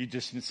 you've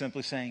just been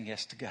simply saying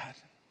yes to God.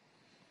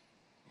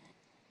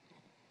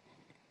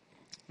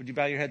 Would you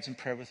bow your heads in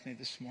prayer with me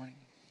this morning?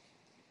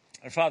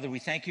 Our Father, we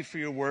thank you for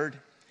your word,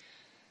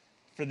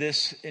 for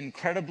this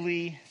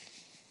incredibly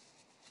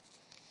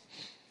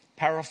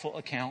powerful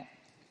account,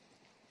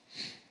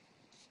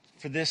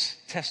 for this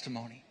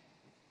testimony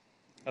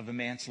of a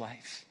man's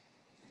life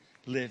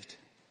lived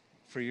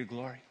for your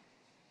glory.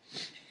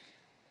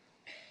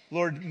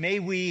 Lord, may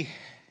we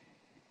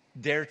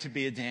dare to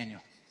be a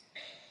Daniel.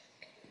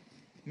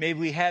 May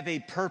we have a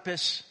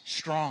purpose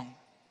strong,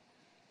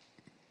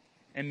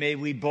 and may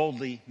we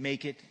boldly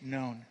make it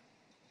known,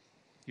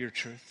 your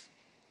truth.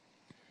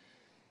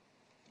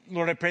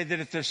 Lord, I pray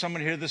that if there's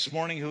someone here this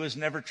morning who has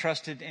never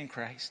trusted in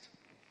Christ,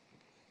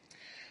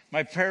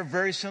 my prayer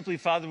very simply,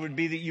 Father, would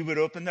be that you would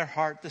open their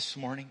heart this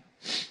morning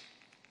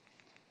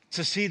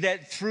to see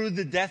that through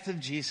the death of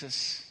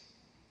Jesus,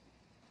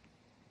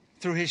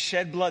 through his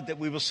shed blood that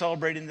we will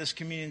celebrate in this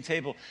communion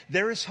table,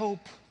 there is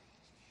hope.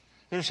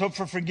 There's hope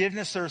for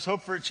forgiveness. There's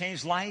hope for a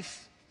changed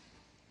life.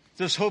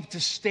 There's hope to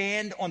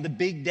stand on the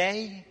big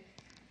day,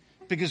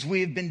 because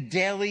we have been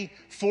daily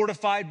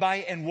fortified by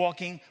and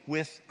walking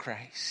with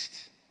Christ.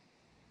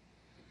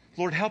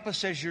 Lord, help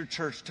us as your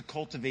church to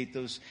cultivate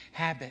those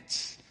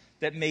habits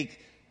that make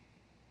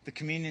the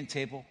communion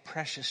table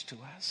precious to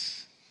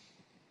us.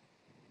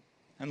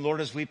 And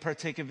Lord, as we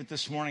partake of it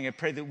this morning, I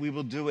pray that we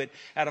will do it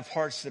out of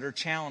hearts that are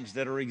challenged,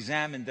 that are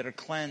examined, that are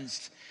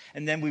cleansed.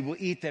 And then we will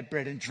eat that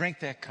bread and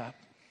drink that cup,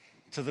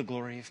 to the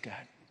glory of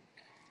God.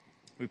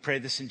 We pray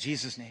this in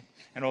Jesus' name.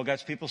 And all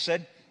God's people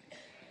said,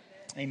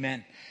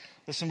 amen.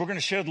 Listen, we're going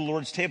to share the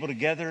Lord's table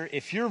together.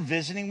 If you're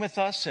visiting with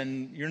us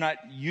and you're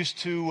not used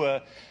to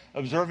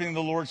observing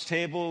the Lord's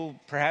table,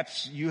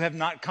 perhaps you have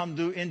not come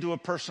into a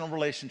personal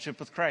relationship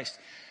with Christ.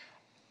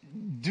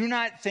 Do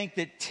not think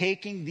that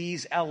taking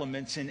these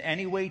elements in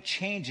any way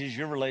changes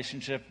your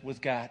relationship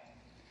with God.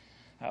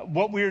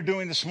 What we are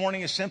doing this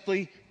morning is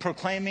simply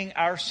proclaiming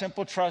our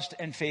simple trust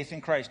and faith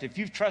in Christ. If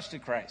you've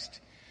trusted Christ,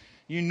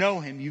 you know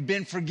him, you've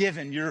been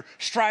forgiven, you're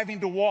striving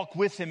to walk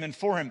with him and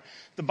for him.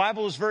 The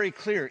Bible is very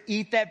clear.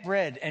 Eat that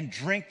bread and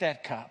drink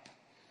that cup.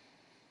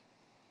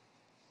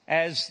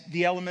 As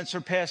the elements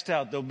are passed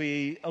out, there'll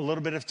be a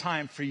little bit of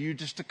time for you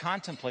just to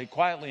contemplate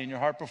quietly in your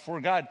heart before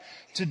God,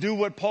 to do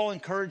what Paul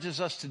encourages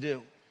us to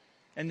do,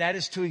 and that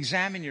is to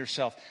examine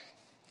yourself.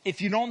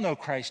 If you don't know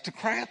Christ, to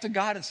cry out to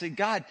God and say,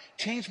 God,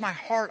 change my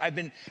heart. I've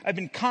been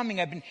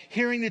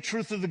hearing the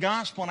truth of the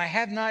gospel, and I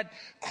have not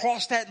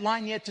crossed that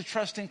line yet to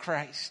trust in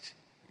Christ.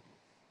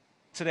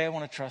 Today I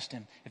want to trust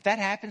him. If that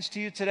happens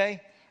to you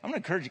today, I'm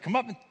going to encourage you, come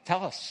up and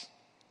tell us.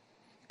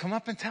 Come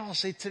up and tell us.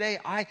 Say, today,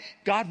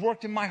 God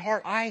worked in my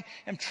heart. I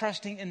am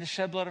trusting in the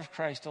shed blood of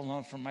Christ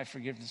alone for my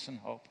forgiveness and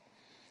hope.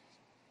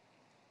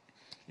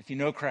 If you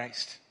know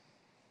Christ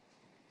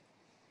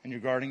and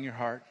you're guarding your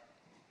heart,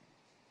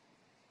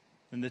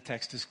 then the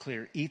text is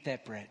clear. Eat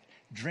that bread,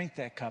 drink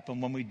that cup,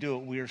 and when we do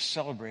it, we are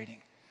celebrating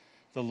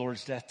the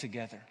Lord's death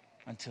together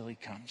until he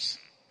comes.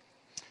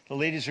 The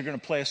ladies are going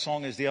to play a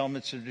song as the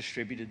elements are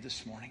distributed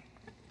this morning.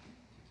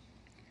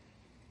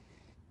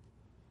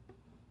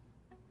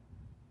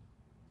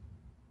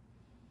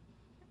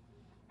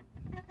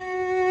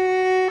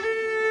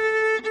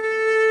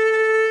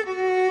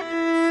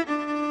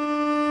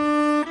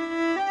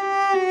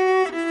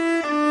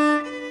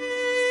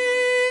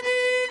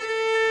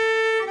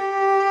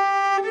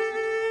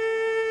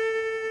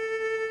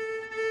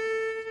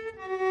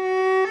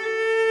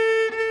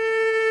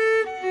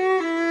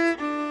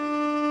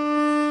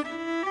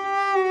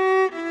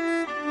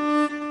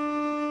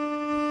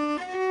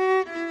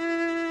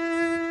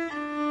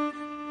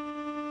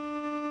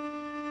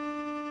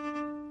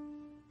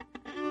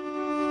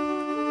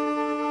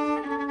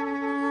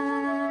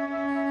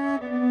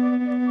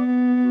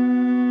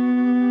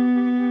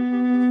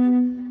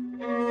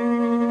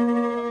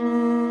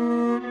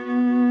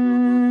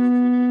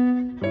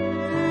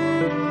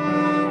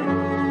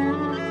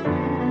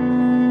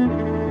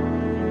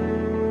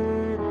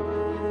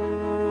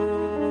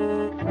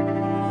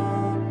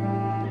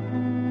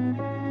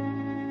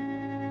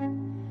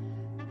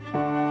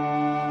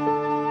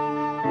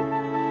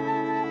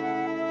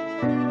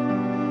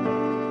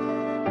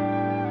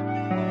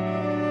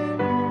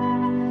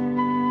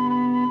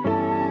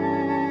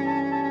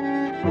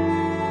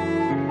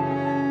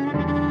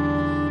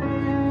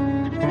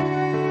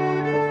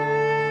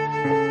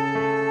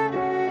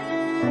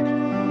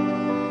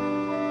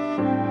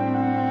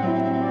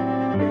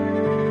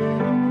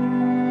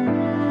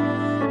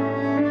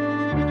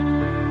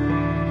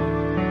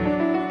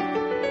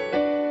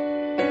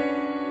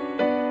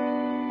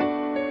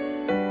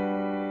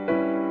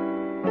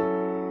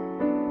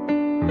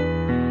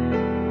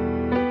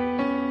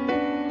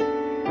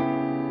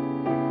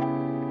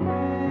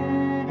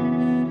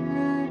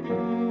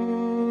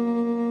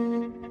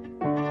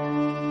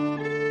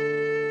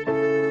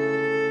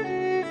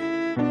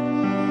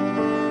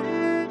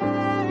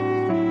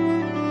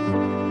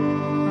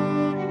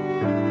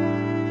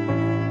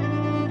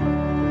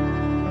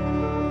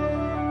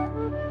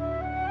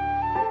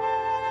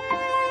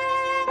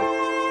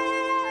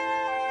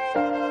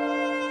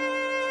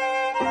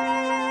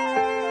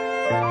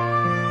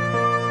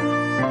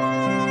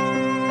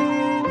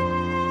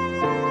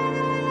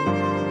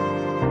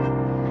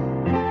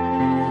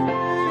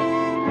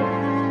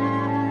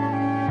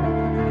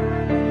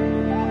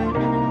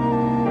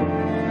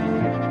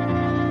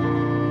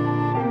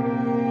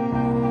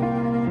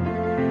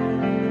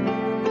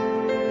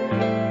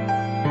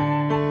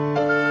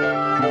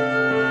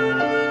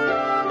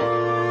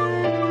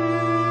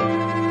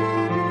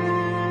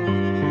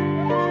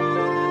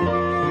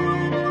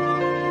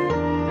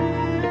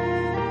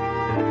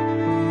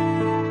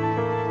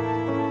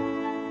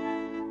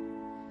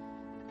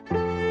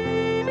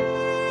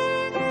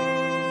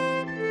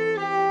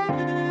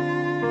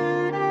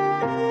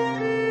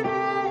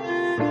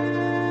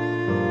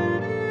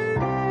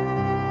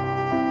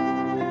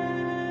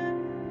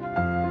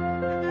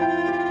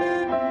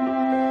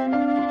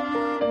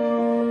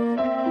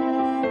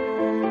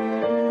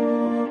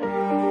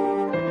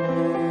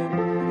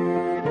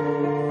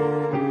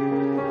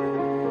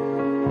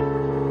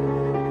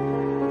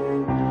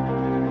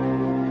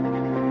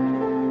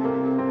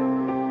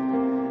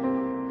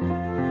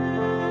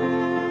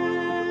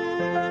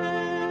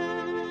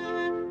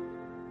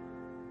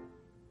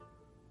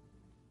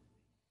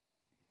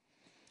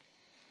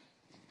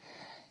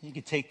 You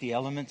could take the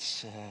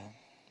elements,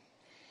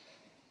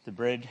 the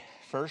bread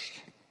first.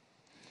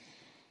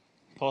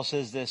 Paul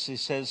says this, he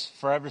says,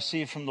 "For I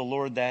received from the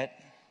Lord that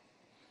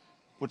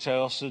which I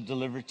also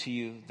delivered to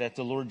you, that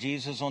the Lord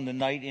Jesus, on the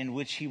night in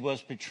which he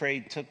was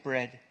betrayed, took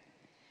bread.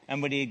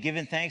 And when he had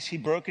given thanks, he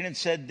broke it and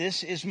said,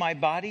 "This is my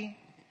body,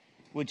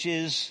 which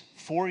is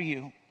for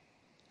you.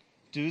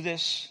 Do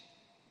this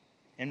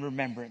in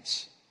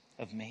remembrance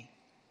of me."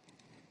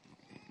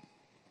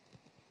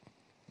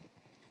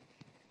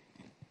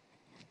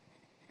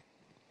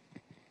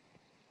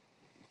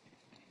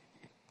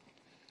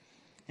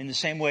 In the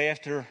same way,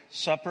 after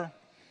supper,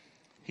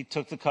 he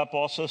took the cup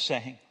also,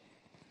 saying,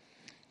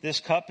 "This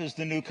cup is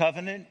the new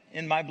covenant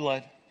in my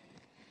blood.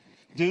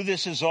 Do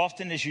this as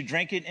often as you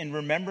drink it in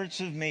remembrance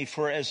of me.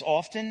 For as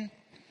often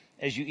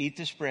as you eat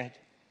this bread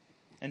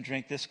and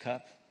drink this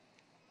cup,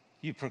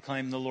 you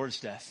proclaim the Lord's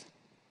death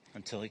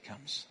until he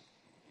comes."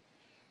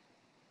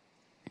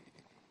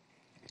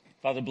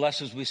 Father,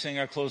 bless as we sing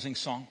our closing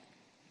song.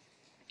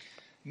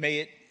 May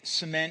it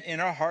cement in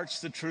our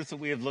hearts the truth that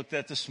we have looked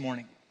at this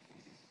morning.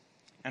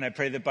 And I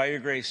pray that by your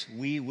grace,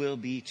 we will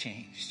be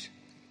changed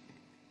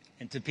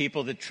into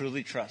people that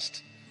truly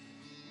trust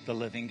the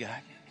living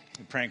God.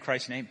 We pray in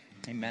Christ's name.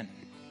 Amen.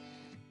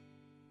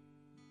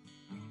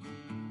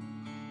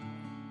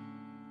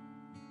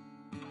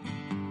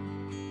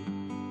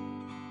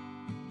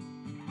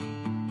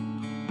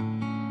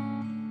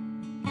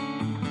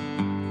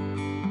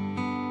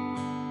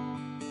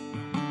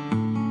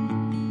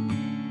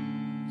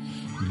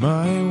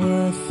 My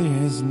worth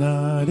is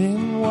not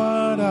in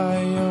what I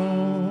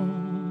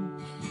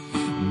own,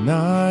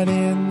 not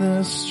in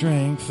the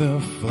strength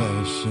of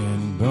flesh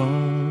and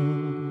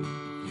bone,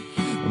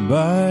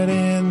 but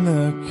in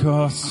the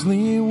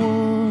costly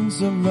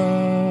wounds of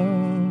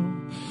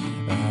love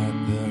at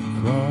the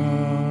cross.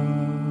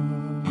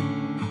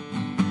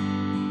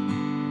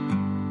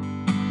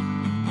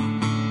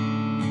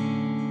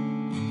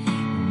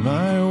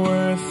 My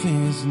worth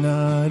is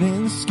not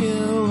in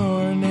skill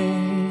or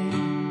name,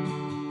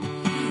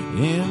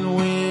 in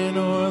win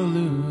or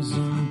lose,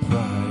 in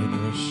pride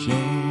or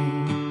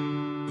shame,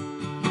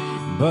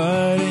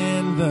 but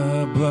in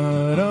the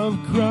blood of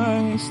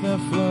Christ that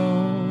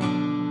flowed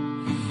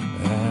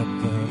at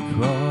the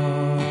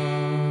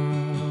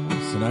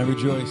cross. And I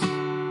rejoice.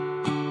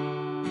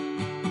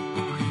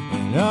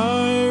 And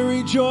I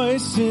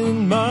rejoice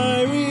in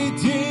my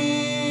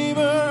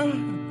Redeemer,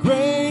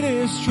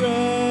 greatest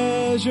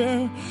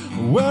treasure,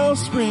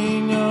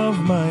 wellspring of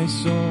my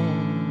soul.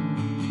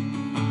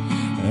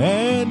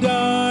 And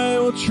I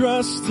will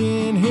trust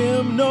in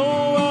him,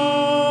 no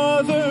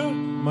other.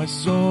 My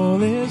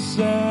soul is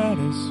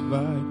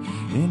satisfied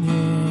in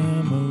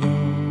him alone.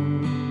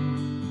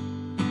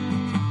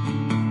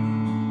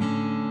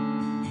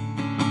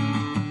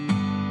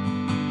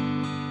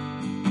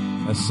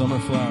 As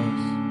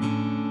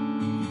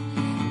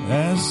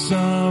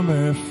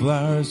summer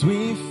flowers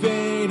we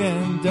fade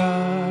and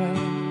die.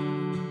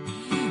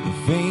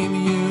 Fame,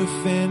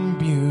 youth, and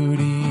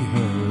beauty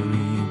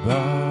hurry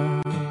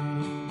by.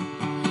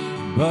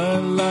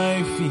 But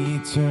life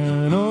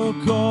eternal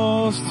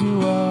calls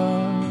to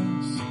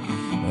us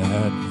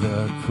at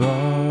the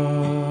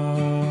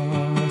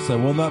cross. I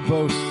will not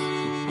boast.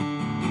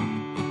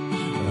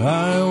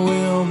 I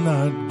will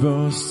not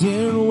boast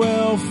in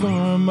wealth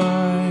or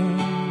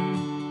might,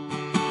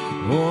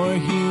 or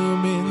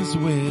human's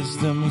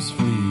wisdom's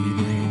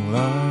fleeting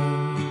light.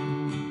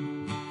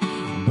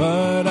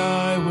 But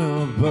I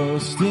will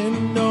boast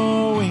in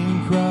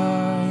knowing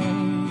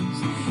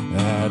Christ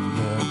at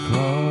the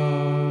cross.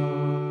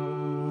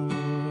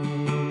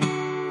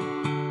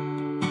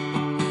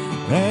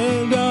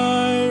 And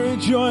I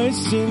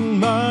rejoice in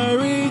my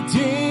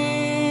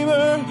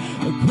Redeemer,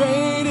 the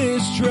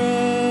greatest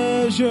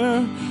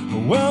treasure, a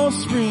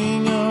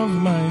wellspring of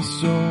my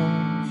soul.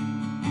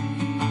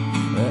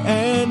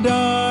 And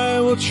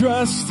I will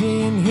trust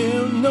in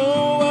him,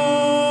 no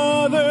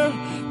other.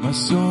 My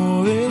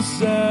soul is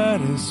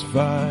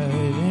satisfied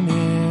in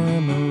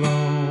him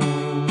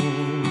alone.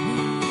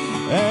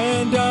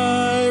 And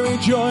I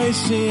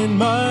rejoice in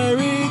my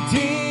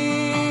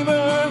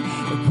Redeemer,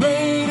 the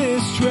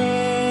greatest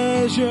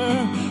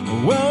treasure, a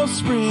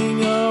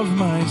wellspring of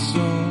my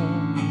soul.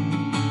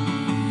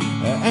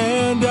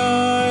 And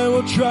I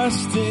will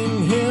trust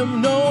in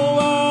him, no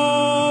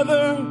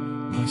other.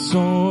 My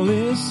soul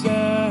is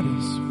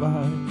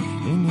satisfied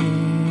in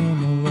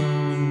him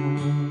alone.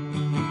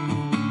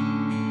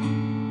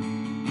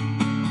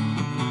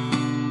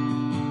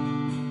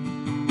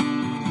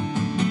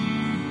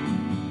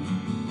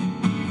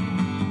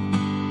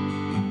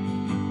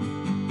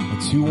 The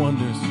two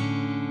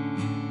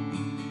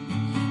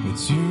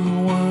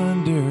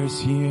wonders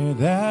here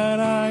that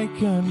I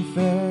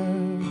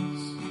confess,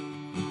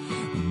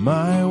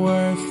 my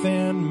worth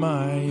and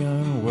my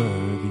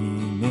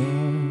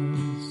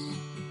unworthiness,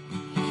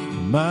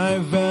 my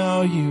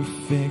value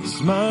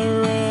fixed, my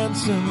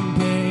ransom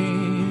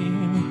paid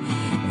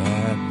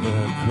at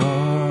the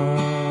cross.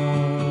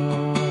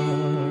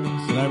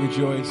 And I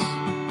rejoice.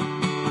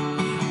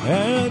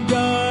 And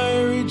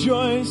I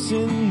rejoice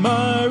in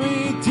my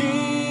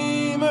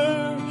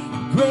Redeemer,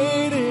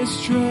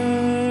 greatest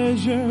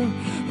treasure,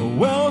 a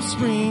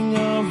wellspring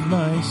of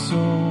my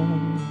soul.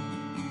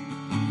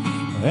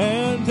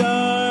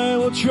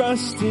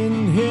 trust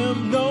in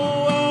him,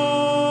 no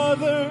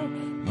other.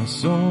 My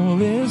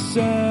soul is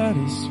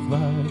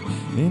satisfied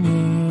in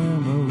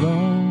him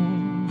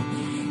alone.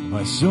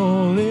 My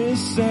soul is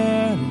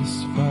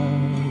satisfied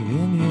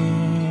in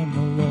him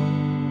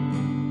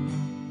alone.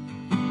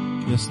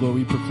 Yes, Lord,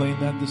 we proclaim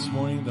that this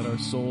morning, that our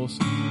souls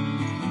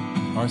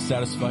are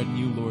satisfied in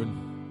you, Lord.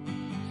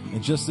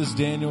 And just as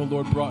Daniel,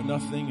 Lord, brought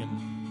nothing and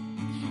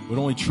would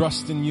only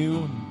trust in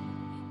you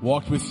and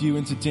walked with you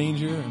into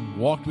danger and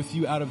walked with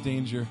you out of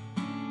danger,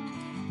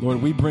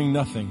 Lord, we bring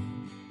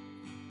nothing.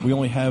 We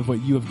only have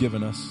what you have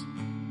given us.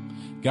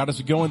 God, as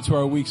we go into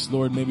our weeks,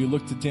 Lord, may we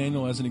look to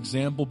Daniel as an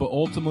example, but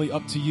ultimately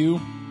up to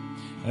you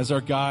as our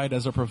guide,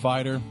 as our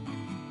provider,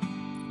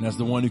 and as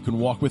the one who can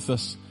walk with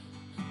us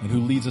and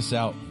who leads us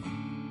out.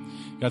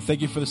 God,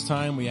 thank you for this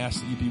time. We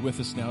ask that you be with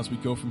us now as we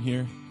go from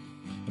here,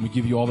 and we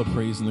give you all the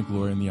praise and the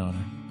glory and the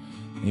honor.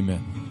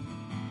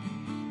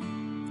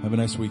 Amen. Have a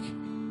nice week.